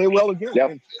you'll play well again.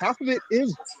 And half of it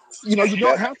is, you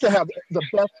don't have to have the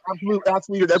best absolute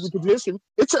athlete at every position.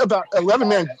 It's about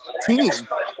 11-man team,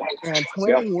 and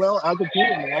playing well as a team,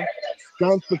 man.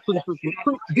 Giants was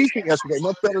pretty decent yesterday,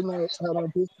 much better than I had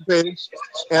anticipated.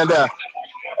 And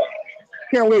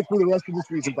can't wait for the rest of the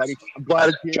season, buddy. I'm glad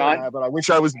it's here, John, but I wish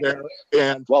I was there.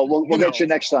 And we'll get you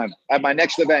next time. At my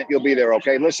next event, you'll be there,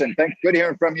 okay? Listen, good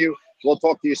hearing from you. We'll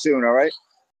talk to you soon, all right?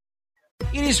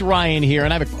 It is Ryan here,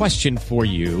 and I have a question for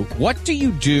you. What do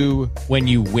you do when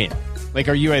you win? Like,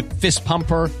 are you a fist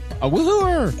pumper, a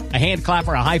woohooer, a hand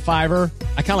clapper, a high fiver?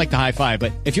 I kind of like the high five,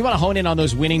 but if you want to hone in on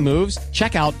those winning moves,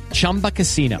 check out Chumba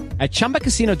Casino. At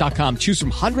ChumbaCasino.com, choose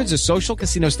from hundreds of social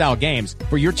casino-style games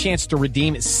for your chance to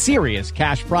redeem serious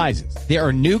cash prizes. There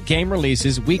are new game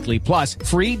releases weekly, plus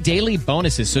free daily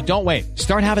bonuses, so don't wait.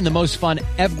 Start having the most fun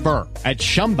ever at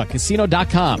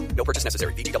ChumbaCasino.com. No purchase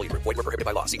necessary. VGW. Void where prohibited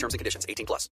by law. See terms and conditions.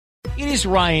 18+. It is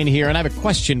Ryan here, and I have a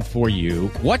question for you.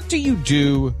 What do you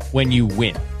do when you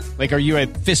win? Like, are you a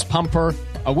fist pumper,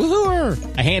 a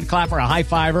woohooer, a hand clapper, a high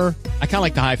fiver? I kind of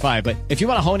like the high five, but if you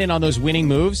want to hone in on those winning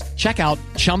moves, check out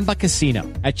Chumba Casino.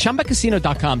 At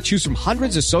ChumbaCasino.com, choose from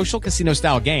hundreds of social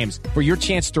casino-style games for your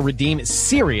chance to redeem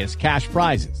serious cash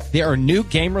prizes. There are new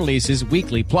game releases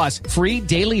weekly, plus free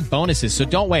daily bonuses, so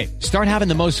don't wait. Start having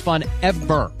the most fun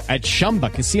ever at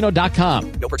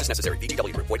ChumbaCasino.com. No purchase necessary.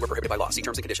 VGW. Void where prohibited by law. See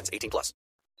terms and conditions. 18+.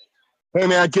 Hey,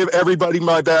 man, I give everybody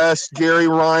my best. Gary,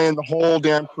 Ryan, the whole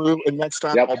damn crew. And next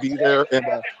time I'll be there, and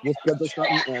we'll schedule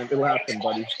something, and it'll happen,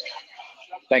 buddy.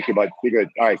 Thank you, bud. Be good.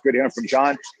 All right, good hearing from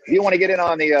John. If you want to get in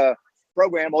on the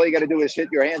program, all you got to do is hit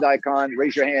your hand icon,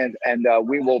 raise your hand, and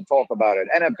we will talk about it.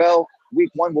 NFL Week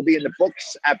 1 will be in the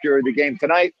books after the game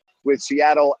tonight with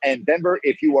Seattle and Denver.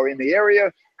 If you are in the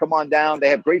area, come on down. They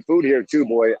have great food here, too,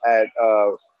 boy, at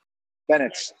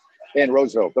Bennett's in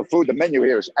Roseville. The food, the menu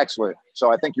here is excellent.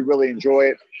 So I think you really enjoy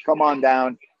it. Come on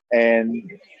down and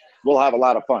we'll have a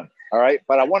lot of fun. All right.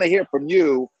 But I want to hear from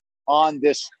you on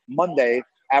this Monday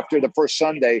after the first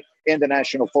Sunday in the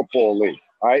National Football League.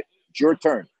 All right. It's your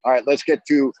turn. All right. Let's get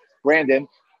to Brandon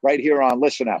right here on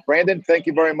Listen Up. Brandon, thank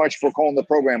you very much for calling the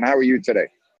program. How are you today?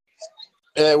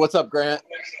 Hey, what's up, Grant?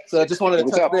 So I just wanted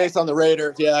to touch base on the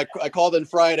Raiders. Yeah, I called in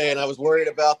Friday, and I was worried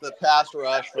about the pass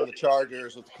rush from the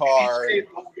Chargers with Carr. And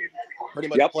pretty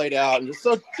much played out, and just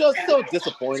so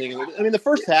disappointing. I mean, the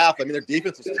first half, their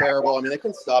defense was terrible. They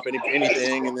couldn't stop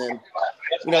anything, and then,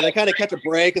 they kind of catch a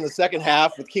break in the second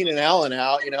half with Keenan Allen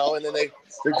out, and then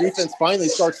their defense finally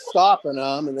starts stopping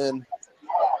them, and then,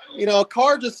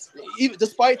 Carr just, even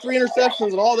despite 3 interceptions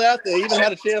and all that, they even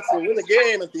had a chance to win the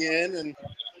game at the end, and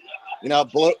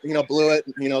blew it,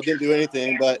 didn't do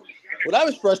anything. But what I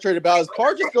was frustrated about is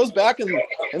Carr just goes back in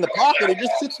the pocket. He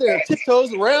just sits there and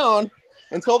tiptoes around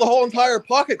until the whole entire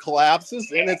pocket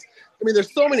collapses. And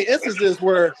there's so many instances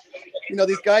where,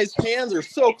 these guys' hands are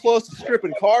so close to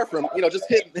stripping Carr from, just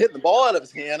hitting the ball out of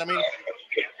his hand.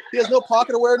 He has no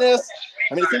pocket awareness.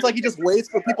 It seems like he just waits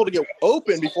for people to get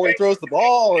open before he throws the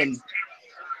ball. And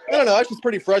I don't know. I was just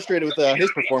pretty frustrated with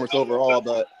his performance overall,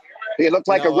 but. He looked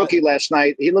like a rookie last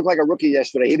night. He looked like a rookie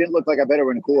yesterday. He didn't look like a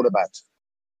veteran quarterback.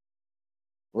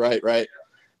 Right.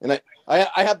 And I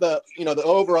had the the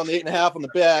over on the 8.5 on the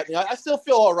bet. I still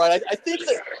feel all right. I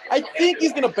think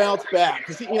he's going to bounce back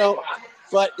because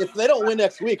But if they don't win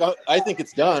next week, I think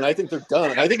it's done. I think they're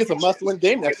done. I think it's a must-win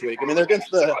game next week. I mean, they're against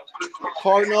the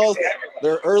Cardinals.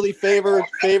 They're early favored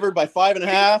by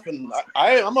 5.5, and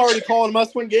I'm already calling a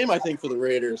must-win game, I think, for the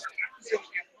Raiders.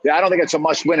 Yeah, I don't think it's a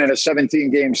must-win in a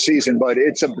 17-game season, but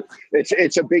it's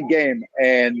a big game,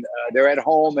 and they're at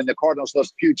home, and the Cardinals look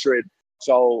putrid.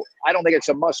 So I don't think it's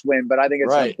a must-win, but I think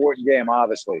it's an important game,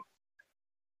 obviously.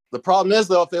 The problem is,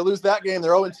 though, if they lose that game,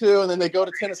 they're 0-2, and then they go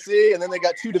to Tennessee, and then they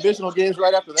got 2 divisional games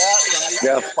right after that.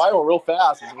 So I mean, spiral real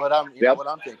fast is what I'm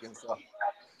thinking. So,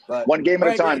 but one game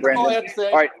at a time, Brandon.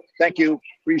 All right, thank you.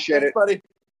 Appreciate it, buddy.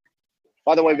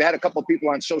 By the way, we had a couple of people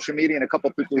on social media and a couple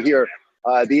of people here.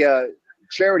 The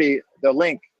charity, the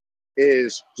link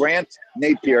is Grant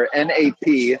Napier,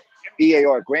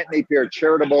 N-A-P-E-A-R, Grant Napier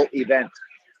Charitable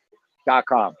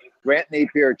Event.com. Grant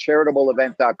Napier Charitable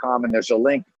Event.com, and there's a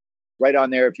link right on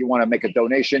there if you want to make a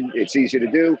donation. It's easy to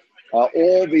do.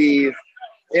 All the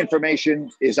information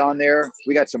is on there.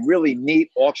 We got some really neat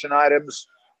auction items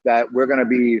that we're going to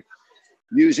be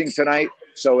using tonight.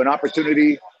 So an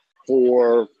opportunity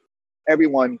for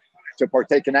everyone to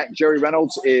partake in that. Jerry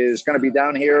Reynolds is going to be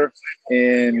down here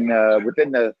in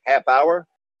within the half hour.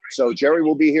 So Jerry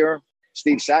will be here.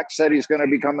 Steve Sachs said he's going to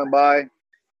be coming by.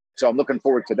 So I'm looking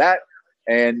forward to that.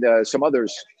 And some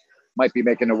others might be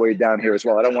making their way down here as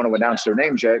well. I don't want to announce their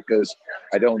names yet because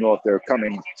I don't know if they're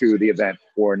coming to the event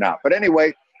or not. But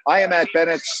anyway, I am at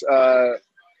Bennett's.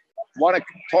 Want to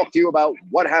talk to you about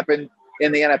what happened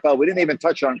in the NFL. We didn't even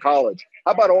touch on college.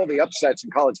 How about all the upsets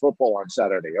in college football on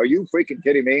Saturday? Are you freaking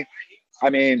kidding me? I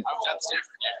mean,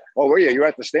 oh, were you? You're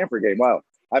at the Stanford game. Wow.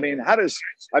 I mean, how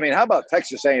about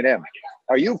Texas A&M?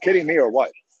 Are you kidding me or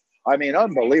what? I mean,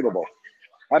 unbelievable.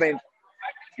 I mean,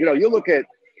 you look at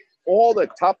all the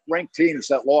top-ranked teams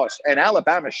that lost, and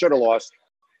Alabama should have lost.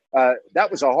 That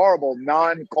was a horrible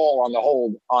non-call on the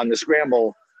hold on the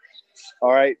scramble,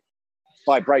 all right,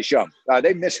 by Bryce Young.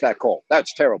 They missed that call.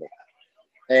 That's terrible.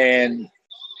 And,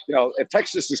 if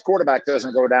Texas's quarterback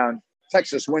doesn't go down,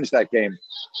 Texas wins that game.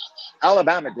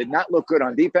 Alabama did not look good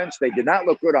on defense. They did not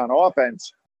look good on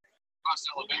offense.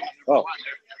 Oh.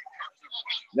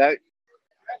 That,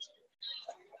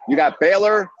 you got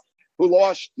Baylor, who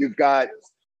lost. You've got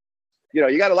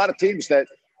you got a lot of teams that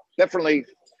definitely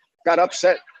got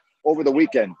upset over the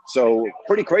weekend. So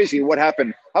pretty crazy what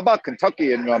happened. How about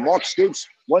Kentucky and Mark Stoops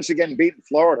once again beating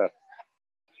Florida?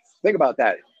 Think about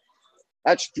that.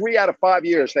 That's 3 out of 5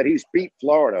 years that he's beat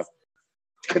Florida.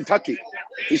 Kentucky.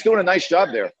 He's doing a nice job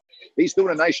there. He's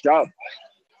doing a nice job.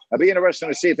 I'll be interested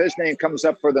to see if his name comes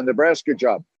up for the Nebraska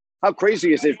job. How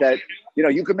crazy is it that,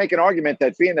 you could make an argument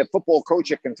that being the football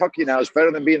coach at Kentucky now is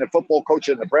better than being the football coach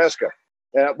at Nebraska.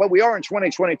 But we are in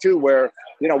 2022 where,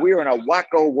 we are in a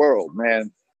wacko world,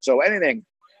 man. So anything,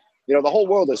 the whole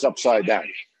world is upside down.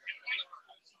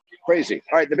 Crazy.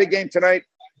 All right, the big game tonight,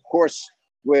 of course,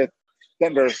 with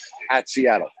Denver at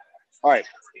Seattle. All right,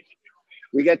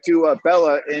 we get to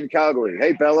Bella in Calgary.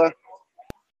 Hey, Bella.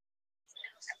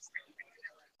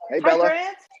 Hey, Bella. Hi,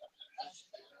 Grant.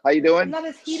 How you doing? I'm not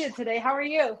as heated today. How are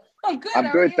you? I'm good.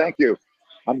 I'm good, thank you.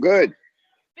 I'm good.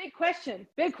 Big question.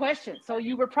 So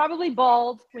you were probably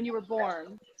bald when you were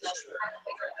born.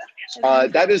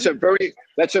 That's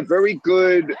a very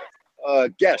good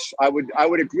guess. I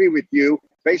would agree with you.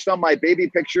 Based on my baby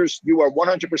pictures, you are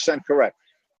 100% correct.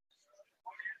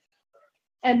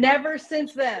 And never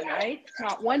since then, right?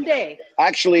 Not one day.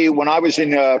 Actually, when I was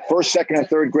in first, second, and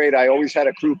third grade, I always had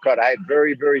a crew cut. I had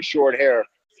very, very short hair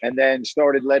and then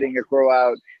started letting it grow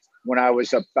out when I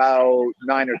was about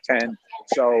 9 or 10.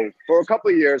 So for a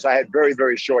couple of years, I had very,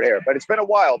 very short hair. But it's been a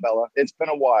while, Bella. It's been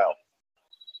a while.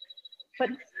 But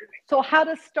so how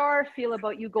does Star feel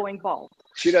about you going bald?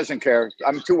 She doesn't care.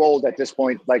 I'm too old at this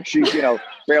point. Like she,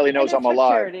 barely knows I'm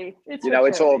alive.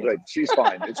 It's all good. She's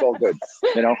fine. It's all good.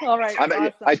 All right.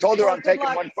 Awesome. I told her I'm taking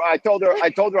one. I told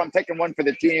her I'm taking one for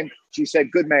the team. She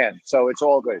said, "Good man." So it's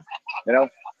all good.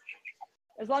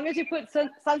 As long as you put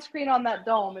sunscreen on that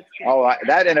dome, it's good. Oh,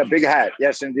 that and a big hat.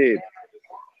 Yes, indeed.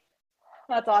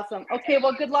 That's awesome. Okay.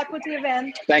 Well, good luck with the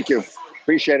event. Thank you.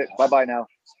 Appreciate it. Bye-bye now.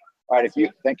 All right.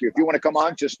 Thank you. If you want to come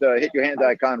on, just hit your hand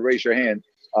icon, raise your hand.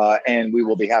 And we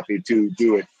will be happy to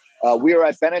do it. We are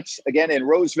at Bennett's again in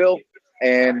Roseville.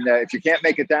 And if you can't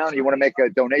make it down, you want to make a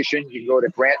donation, you can go to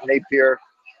Grant Napier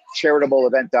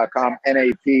charitableevent.com,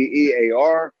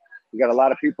 Napear. We got a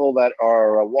lot of people that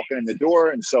are walking in the door.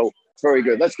 And so it's very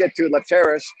good. Let's get to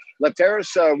Lefteris.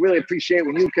 Lefteris, really appreciate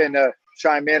when you can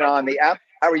chime in on the app.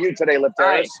 How are you today, Lefteris?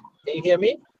 Hi. Can you hear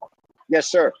me? Yes,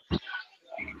 sir.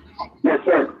 Yes,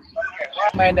 sir.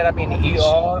 Ended up in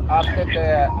ER after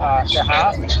the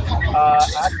half. I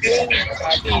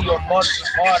think you're more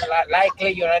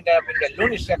likely you end up in the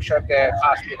lunatic section of the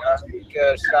hospital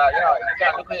because you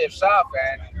can look at yourself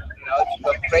and it's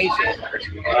go crazy. So it's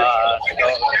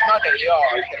not the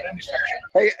ER, it's the lunatic section.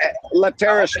 Hey,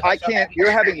 Lefteris, I can't.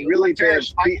 You're having really bad.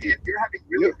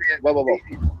 Whoa.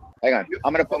 Hang on.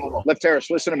 I'm gonna put Lefteris.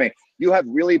 Listen to me. You have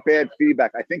really bad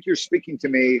feedback. I think you're speaking to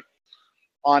me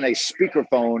on a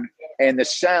speakerphone, and the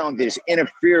sound is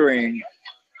interfering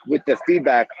with the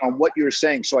feedback on what you're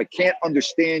saying. So I can't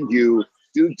understand you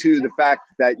due to the fact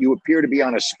that you appear to be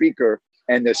on a speaker,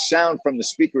 and the sound from the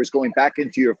speaker is going back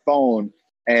into your phone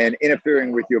and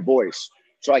interfering with your voice.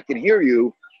 So I can hear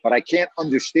you, but I can't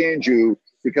understand you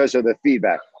because of the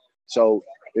feedback. So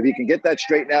if you can get that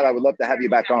straightened out, I would love to have you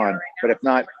back on. But if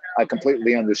not, I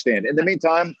completely understand. In the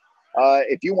meantime,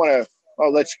 if you want to,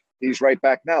 he's right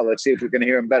back now. Let's see if we can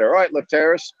hear him better. All right,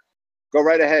 Lefteris, go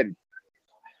right ahead.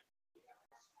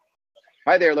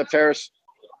 Hi there, Lefteris.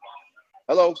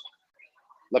 Hello.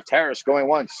 Lefteris going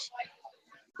once.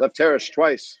 Lefteris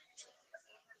twice.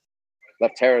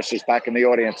 Lefteris is back in the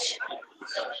audience.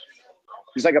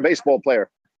 He's like a baseball player.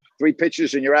 3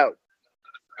 pitches and you're out.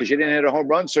 Because you didn't hit a home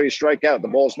run, so you strike out. The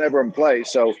ball's never in play.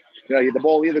 So, the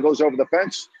ball either goes over the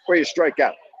fence or you strike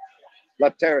out.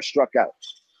 Lefteris struck out.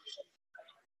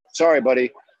 Sorry, buddy.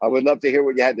 I would love to hear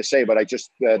what you had to say, but I just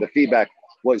the feedback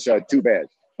was too bad.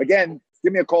 Again,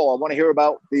 give me a call. I want to hear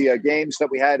about the games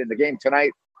that we had in the game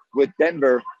tonight with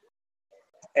Denver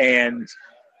and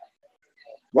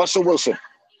Russell Wilson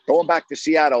going back to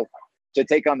Seattle to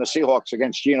take on the Seahawks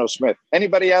against Geno Smith.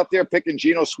 Anybody out there picking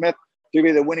Geno Smith to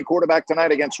be the winning quarterback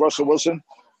tonight against Russell Wilson?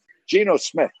 Geno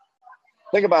Smith.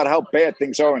 Think about how bad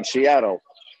things are in Seattle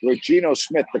with Geno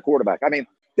Smith, the quarterback. I mean,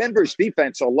 Denver's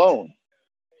defense alone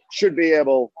should be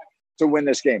able to win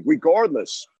this game,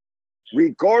 regardless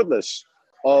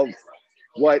of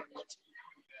what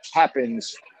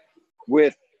happens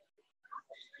with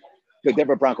the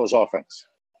Denver Broncos offense.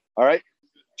 All right?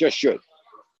 Just should.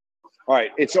 All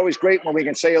right. It's always great when we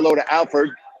can say hello to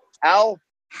Alfred. Al,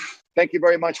 thank you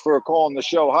very much for calling the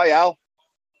show. Hi, Al.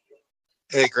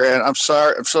 Hey, Grant, I'm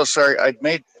sorry. I'm so sorry. I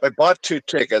bought 2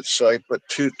 tickets, so I put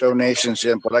 2 donations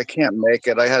in, but I can't make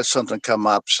it. I had something come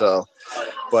up, so.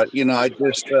 But I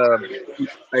just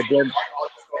I did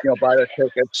buy the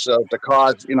tickets. So the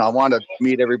cause, I want to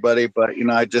meet everybody, but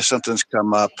something's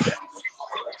come up.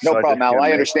 No problem, Al.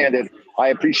 I understand it. I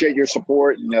appreciate your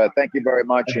support, and thank you very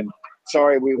much. And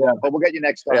sorry, but we'll get you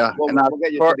next time. Yeah. We'll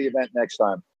get you to the event next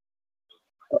time.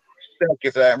 Thank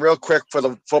you for that. And real quick for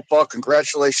the football,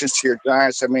 congratulations to your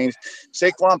Giants. I mean,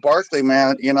 Saquon Barkley,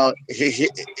 man,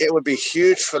 it would be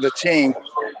huge for the team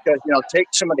because, take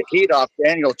some of the heat off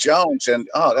Daniel Jones. And,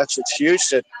 it's huge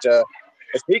that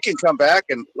if he can come back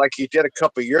and like he did a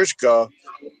couple of years ago,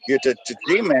 the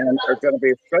G-Man are going to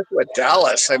be, especially with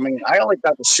Dallas. I mean, I only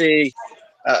got to see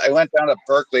I went down to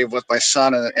Berkeley with my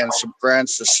son and some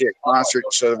friends to see a concert.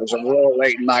 So it was a real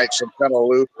late night, so I'm kind of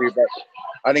loopy, but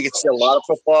I didn't get to see a lot of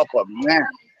football, but man,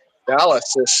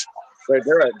 Dallas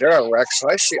they're a wreck. So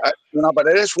I see, but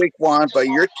it is week 1. But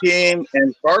your team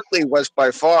and Barkley was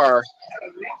by far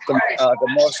one of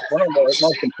the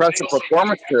most impressive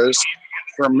performances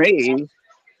for me.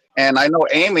 And I know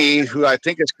Amy, who I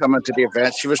think is coming to the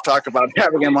event, she was talking about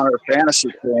having him on her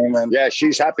fantasy team, and yeah,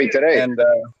 she's happy today. And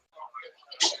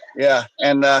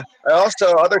I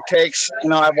also, other takes,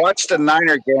 I watched the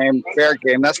Niner game, fair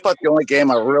game. That's about the only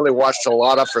game I really watched a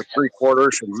lot of for 3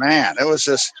 quarters. And man, it was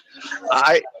just,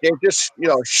 they just,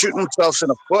 shooting themselves in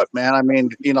the foot, man. I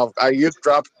mean, Ayuk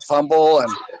dropped the fumble and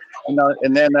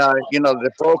then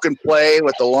the broken play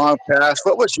with the long pass.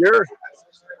 What was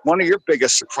one of your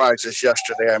biggest surprises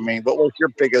yesterday? I mean, what was your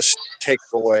biggest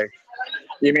takeaway?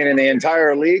 You mean in the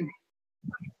entire league?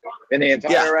 In the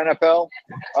entire NFL?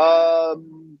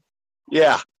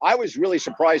 Yeah. I was really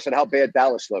surprised at how bad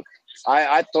Dallas looked.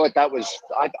 I thought that was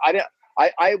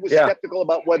I was skeptical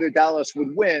about whether Dallas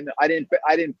would win. I didn't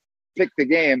pick the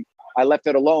game. I left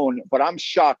it alone, but I'm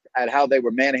shocked at how they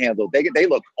were manhandled. They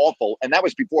looked awful, and that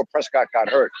was before Prescott got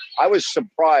hurt. I was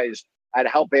surprised at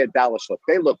how bad Dallas looked.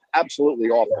 They looked absolutely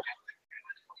awful.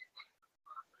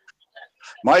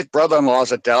 My brother-in-law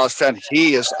is a Dallas fan.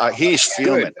 He's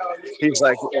fuming. He's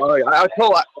like,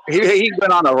 he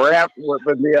went on a rant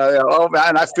with me. Oh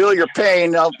man, I feel your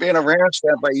pain being a Rams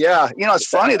fan. But yeah, it's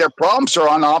funny. Their problems are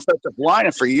on the offensive line,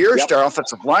 and for years their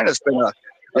offensive line has been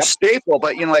a staple.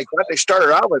 But like what they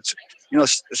started out with,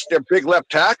 their big left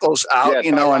tackles out.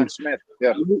 And Smith.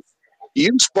 Yeah.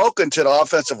 You've spoken to the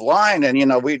offensive line, and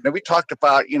we talked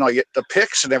about the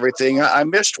picks and everything. I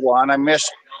missed one. I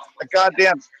missed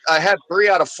I had 3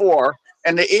 out of 4.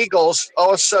 And the Eagles all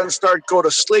of a sudden started go to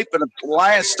sleep, and the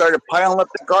Lions started piling up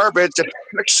the garbage. And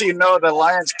next thing you know, the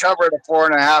Lions covered a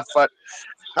 4.5. But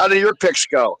how did your picks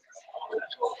go?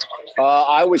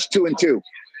 I was 2-2.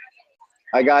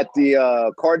 I got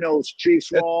the Cardinals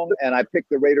Chiefs wrong, and I picked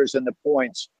the Raiders and the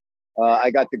points. I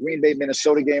got the Green Bay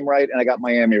Minnesota game right, and I got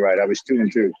Miami right. I was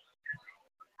 2-2.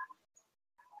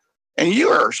 And you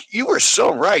were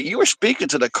so right. You were speaking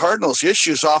to the Cardinals'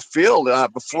 issues off field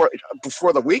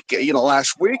before the week,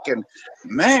 last week. And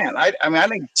man, I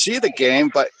didn't see the game,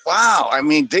 but wow, I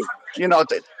mean, they shouldn't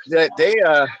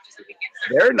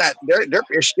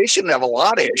have a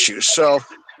lot of issues. So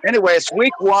anyway, it's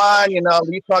week 1. You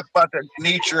talk about the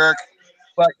knee jerk,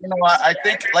 but I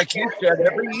think, like you said,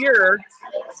 every year,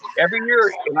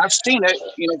 and I've seen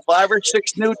it. 5 or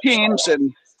 6 new teams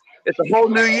and. It's a whole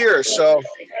new year, so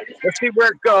let's see where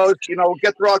it goes. We'll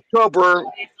get through October,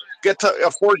 get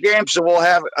to 4 games, and we'll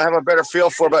have a better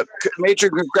feel for it. But major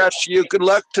congrats to you. Good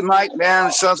luck tonight, man.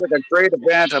 It sounds like a great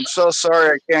event. I'm so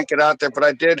sorry I can't get out there, but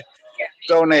I did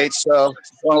donate, so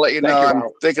I want to let you know I'm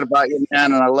thinking about you,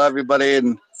 man, and I love you, buddy.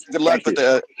 And good luck with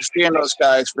seeing those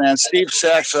guys, man. Steve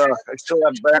Sachs, I still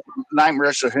have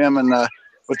nightmares of him and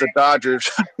with the Dodgers.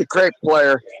 Great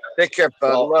player. Take care,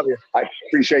 bud. Love you. I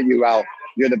appreciate you, Al.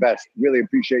 You're the best. Really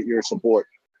appreciate your support.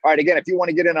 All right, again, if you want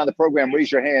to get in on the program,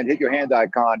 raise your hand, hit your hand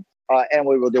icon, and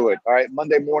we will do it. All right,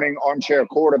 Monday morning armchair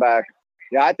quarterback.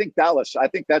 Yeah, I think Dallas. I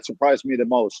think that surprised me the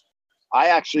most. I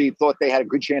actually thought they had a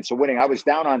good chance of winning. I was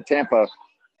down on Tampa,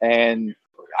 and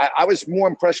I was more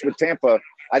impressed with Tampa.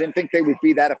 I didn't think they would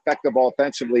be that effective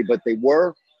offensively, but they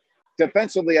were.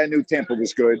 Defensively, I knew Tampa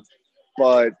was good,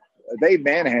 but they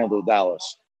manhandled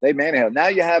Dallas. They manhandled. Now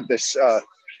you have this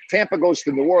Tampa goes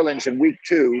to New Orleans in week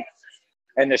 2,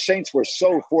 and the Saints were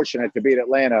so fortunate to beat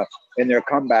Atlanta in their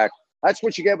comeback. That's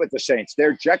what you get with the Saints.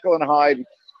 They're Jekyll and Hyde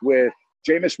with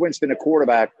Jameis Winston, a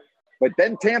quarterback. But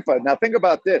then Tampa, now think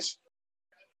about this.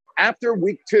 After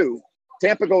week 2,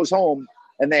 Tampa goes home,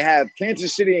 and they have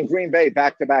Kansas City and Green Bay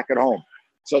back-to-back at home.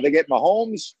 So they get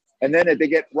Mahomes, and then they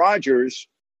get Rodgers.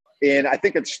 And I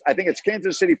think it's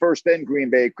Kansas City first, then Green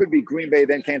Bay. It could be Green Bay,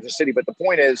 then Kansas City. But the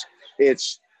point is,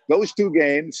 it's those 2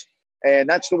 games, and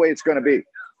that's the way it's going to be.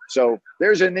 So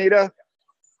there's Anita.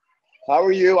 How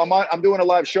are you? I'm doing a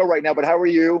live show right now, but how are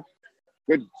you?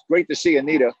 Good, great to see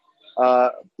Anita.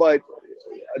 But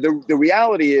the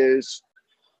reality is,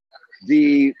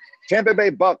 the Tampa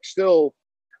Bay Bucs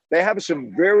they have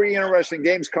some very interesting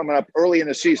games coming up early in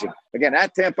the season. Again,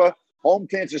 at Tampa, home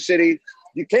Kansas City.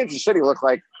 Kansas City look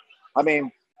like,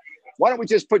 why don't we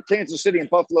just put Kansas City and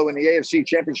Buffalo in the AFC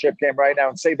Championship game right now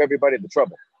and save everybody the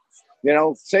trouble?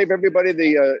 Save everybody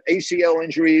the ACL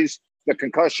injuries, the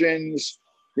concussions.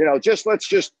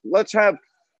 Let's have,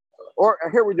 or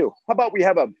here we do. How about we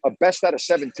have a best out of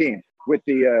 17 with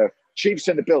the Chiefs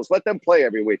and the Bills? Let them play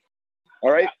every week. All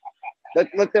right,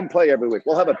 let them play every week.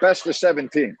 We'll have a best of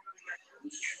 17.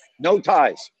 No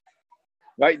ties.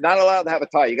 Right? Not allowed to have a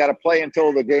tie. You got to play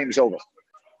until the game's over.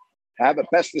 Have a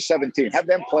best of 17. Have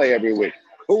them play every week.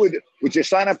 Who would you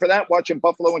sign up for that? Watching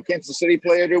Buffalo and Kansas City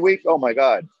play every week? Oh my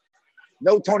God.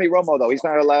 No Tony Romo, though. He's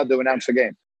not allowed to announce the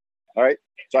game. All right?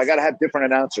 So I got to have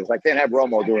different announcers. I can't have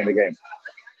Romo doing the game.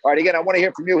 All right, again, I want to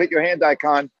hear from you. Hit your hand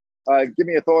icon. Give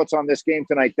me your thoughts on this game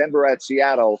tonight, Denver at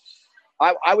Seattle.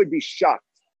 I would be shocked.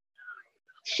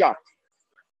 Shocked.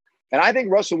 And I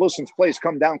think Russell Wilson's plays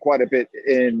come down quite a bit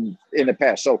in the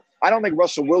past. So I don't think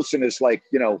Russell Wilson is like,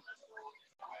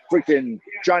 freaking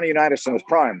Johnny Unitas in his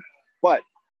prime. But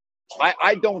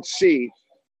I don't see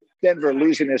Denver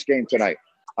losing this game tonight.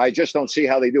 I just don't see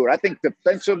how they do it. I think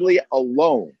defensively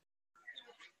alone,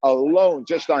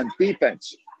 just on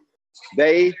defense,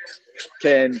 they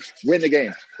can win the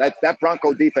game. That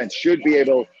Bronco defense should be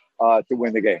able to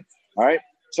win the game. All right.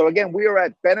 So again, we are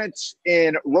at Bennett's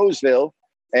in Roseville,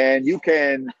 and you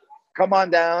can come on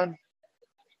down.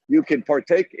 You can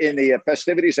partake in the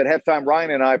festivities at halftime.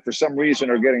 Ryan and I, for some reason,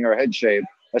 are getting our head shaved.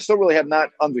 I still really have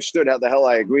not understood how the hell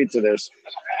I agreed to this.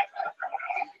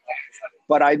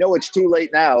 But I know it's too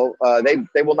late now.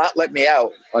 They will not let me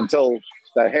out until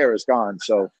the hair is gone.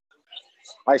 So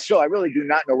I really do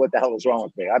not know what the hell is wrong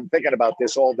with me. I'm thinking about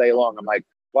this all day long. I'm like,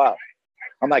 wow.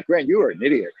 I'm like, Grant, you are an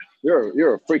idiot.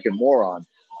 You're a freaking moron.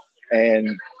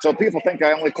 And so people think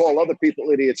I only call other people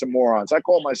idiots and morons. I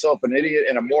call myself an idiot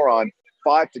and a moron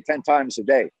 5 to 10 times a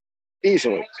day,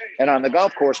 easily. And on the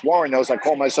golf course, Warren knows I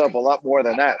call myself a lot more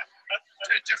than that.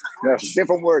 Yes,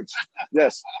 different words.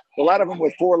 Yes, a lot of them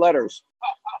with 4 letters.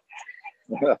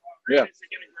 Yeah.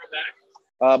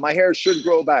 My hair should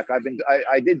grow back.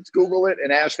 I did Google it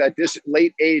and asked at this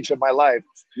late age of my life,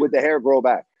 would the hair grow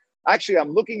back? Actually,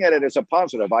 I'm looking at it as a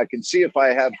positive. I can see if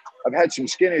I've had some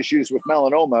skin issues with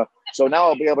melanoma. So now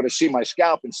I'll be able to see my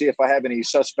scalp and see if I have any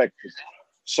suspect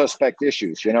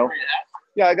issues, you know?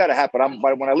 Yeah, I got to happen.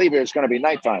 But when I leave here, it's going to be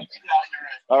nighttime.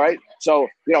 All right. So,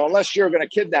 you know, unless you're going to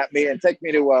kidnap me and take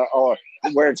me to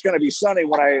where it's going to be sunny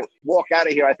when I walk out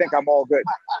of here, I think I'm all good.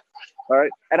 All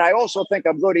right. And I also think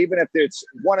I'm good, even if it's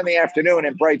 1 PM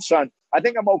in bright sun. I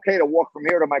think I'm okay to walk from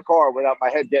here to my car without my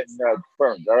head getting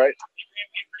burned. All right.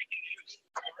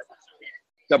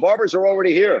 The barbers are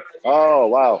already here. Oh,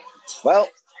 wow. Well,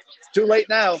 it's too late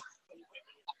now.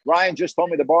 Ryan just told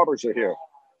me the barbers are here.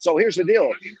 So here's the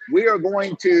deal. We are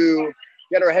going to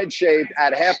get our head shaved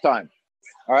at halftime.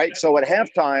 All right. So at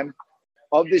halftime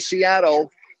of the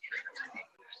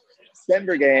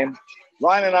Seattle-Denver game,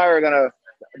 Ryan and I are going to,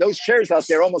 those chairs out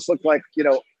there almost look like, you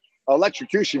know,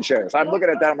 electrocution chairs. I'm looking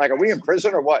at that. I'm like, are we in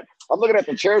prison or what? I'm looking at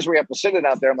the chairs we have to sit in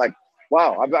out there. I'm like,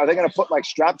 wow, are they going to put like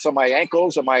straps on my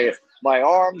ankles and my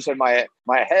arms and my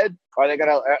head? Are they going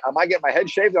to, am I getting my head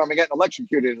shaved or am I getting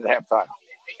electrocuted at halftime?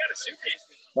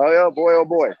 Oh, yeah, boy, oh,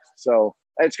 boy. So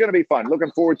it's going to be fun.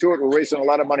 Looking forward to it. We're raising a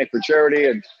lot of money for charity.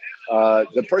 And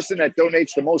the person that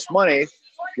donates the most money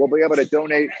will be able to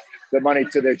donate the money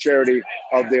to their charity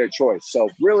of their choice. So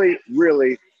really,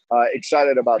 really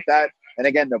excited about that. And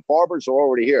again, the barbers are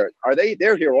already here.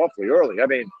 They're here awfully early. I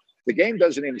mean, the game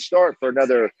doesn't even start for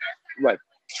another,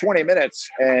 20 minutes,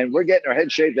 and we're getting our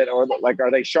head shaved.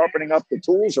 Are they sharpening up the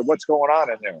tools or what's going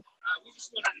on in there?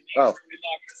 Oh,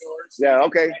 yeah,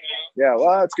 okay. Yeah,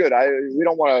 well, that's good. I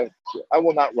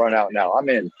will not run out now. I'm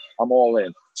in. I'm all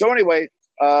in. So anyway,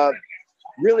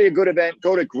 really a good event.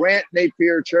 Go to Grant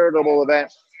Napier charitable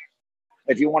event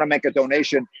if you want to make a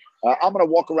donation. I'm going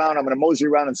to walk around. I'm going to mosey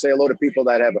around and say hello to people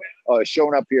that have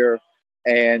shown up here.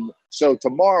 And so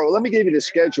tomorrow, let me give you the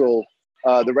schedule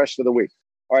the rest of the week.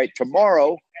 All right,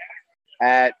 tomorrow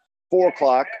at 4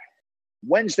 o'clock,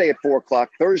 Wednesday at 4 o'clock,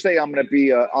 Thursday I'm going to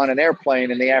be on an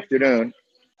airplane in the afternoon.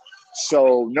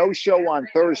 So no show on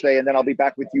Thursday, and then I'll be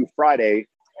back with you Friday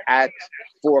at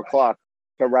 4 o'clock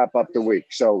to wrap up the week.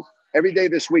 So every day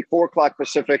this week, 4 o'clock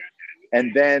Pacific,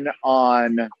 and then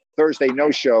on Thursday,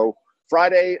 no show.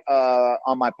 Friday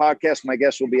on my podcast, my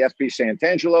guest will be FP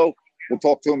Santangelo. We'll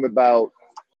talk to him about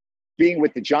being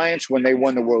with the Giants when they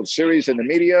won the World Series in the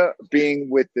media, being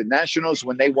with the Nationals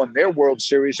when they won their World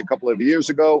Series a couple of years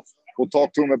ago. We'll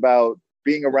talk to him about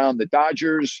being around the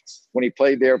Dodgers when he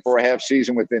played there for a half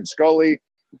season with Vin Scully.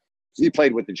 He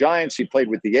played with the Giants. He played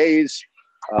with the A's.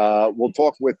 We'll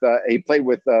talk with he played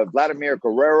with Vladimir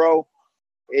Guerrero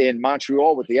in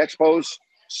Montreal with the Expos.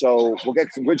 So we'll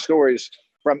get some good stories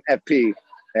from FP,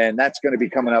 and that's going to be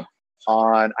coming up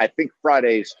on, I think,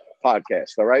 Friday's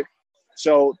podcast. All right.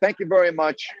 So thank you very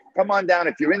much. Come on down.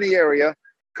 If you're in the area,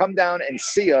 come down and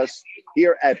see us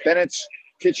here at Bennett's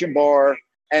Kitchen Bar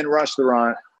and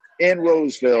Restaurant in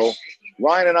Roseville.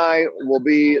 Ryan and I will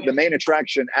be the main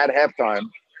attraction at halftime.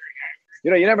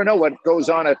 You know, you never know what goes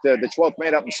on at the 12th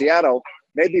Man up in Seattle.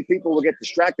 Maybe people will get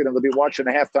distracted and they'll be watching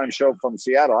a halftime show from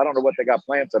Seattle. I don't know what they got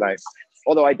planned tonight,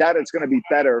 although I doubt it's going to be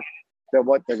better than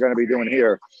what they're going to be doing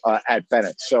here at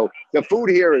Bennett's. So the food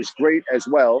here is great as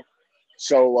well.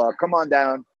 So come on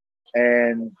down,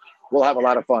 and we'll have a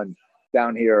lot of fun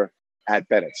down here at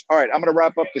Bennett's. All right, I'm going to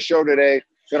wrap up the show today.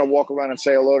 Going to walk around and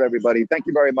say hello to everybody. Thank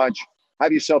you very much.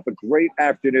 Have yourself a great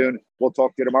afternoon. We'll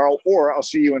talk to you tomorrow, or I'll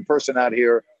see you in person out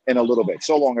here in a little bit.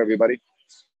 So long, everybody.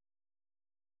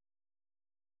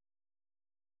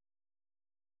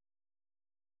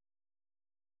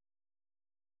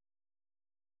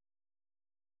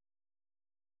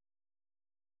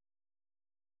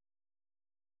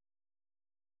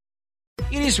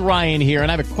 It is Ryan here,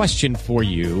 and I have a question for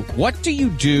you. What do you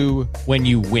do when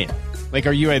you win? Like,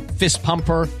 are you a fist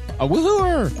pumper, a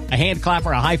woo-hooer, a hand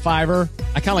clapper, a high-fiver?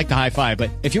 I kind of like the high-five, but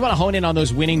if you want to hone in on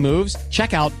those winning moves,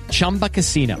 check out Chumba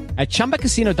Casino. At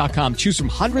ChumbaCasino.com, choose from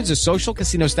hundreds of social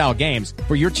casino-style games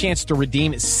for your chance to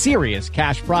redeem serious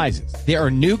cash prizes. There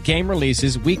are new game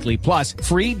releases weekly, plus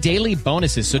free daily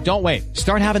bonuses, so don't wait.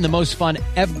 Start having the most fun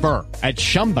ever at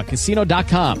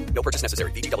ChumbaCasino.com. No purchase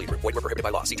necessary. VGW Group. Void where prohibited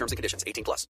by law. See terms and conditions.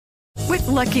 18+. With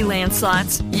Lucky Land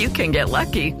Slots, you can get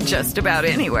lucky just about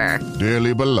anywhere.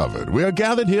 Dearly beloved, we are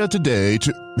gathered here today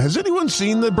to... Has anyone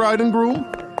seen the bride and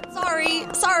groom?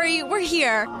 Sorry, we're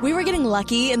here. We were getting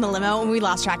lucky in the limo and we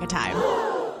lost track of time.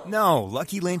 No,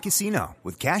 Lucky Land Casino,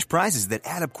 with cash prizes that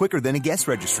add up quicker than a guest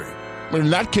registry. In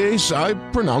that case, I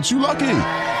pronounce you lucky.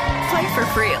 Play for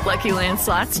free at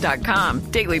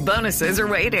LuckyLandSlots.com. Daily bonuses are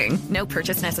waiting. No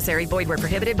purchase necessary. Void where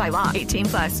prohibited by law.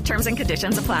 18+. Terms and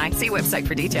conditions apply. See website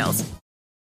for details.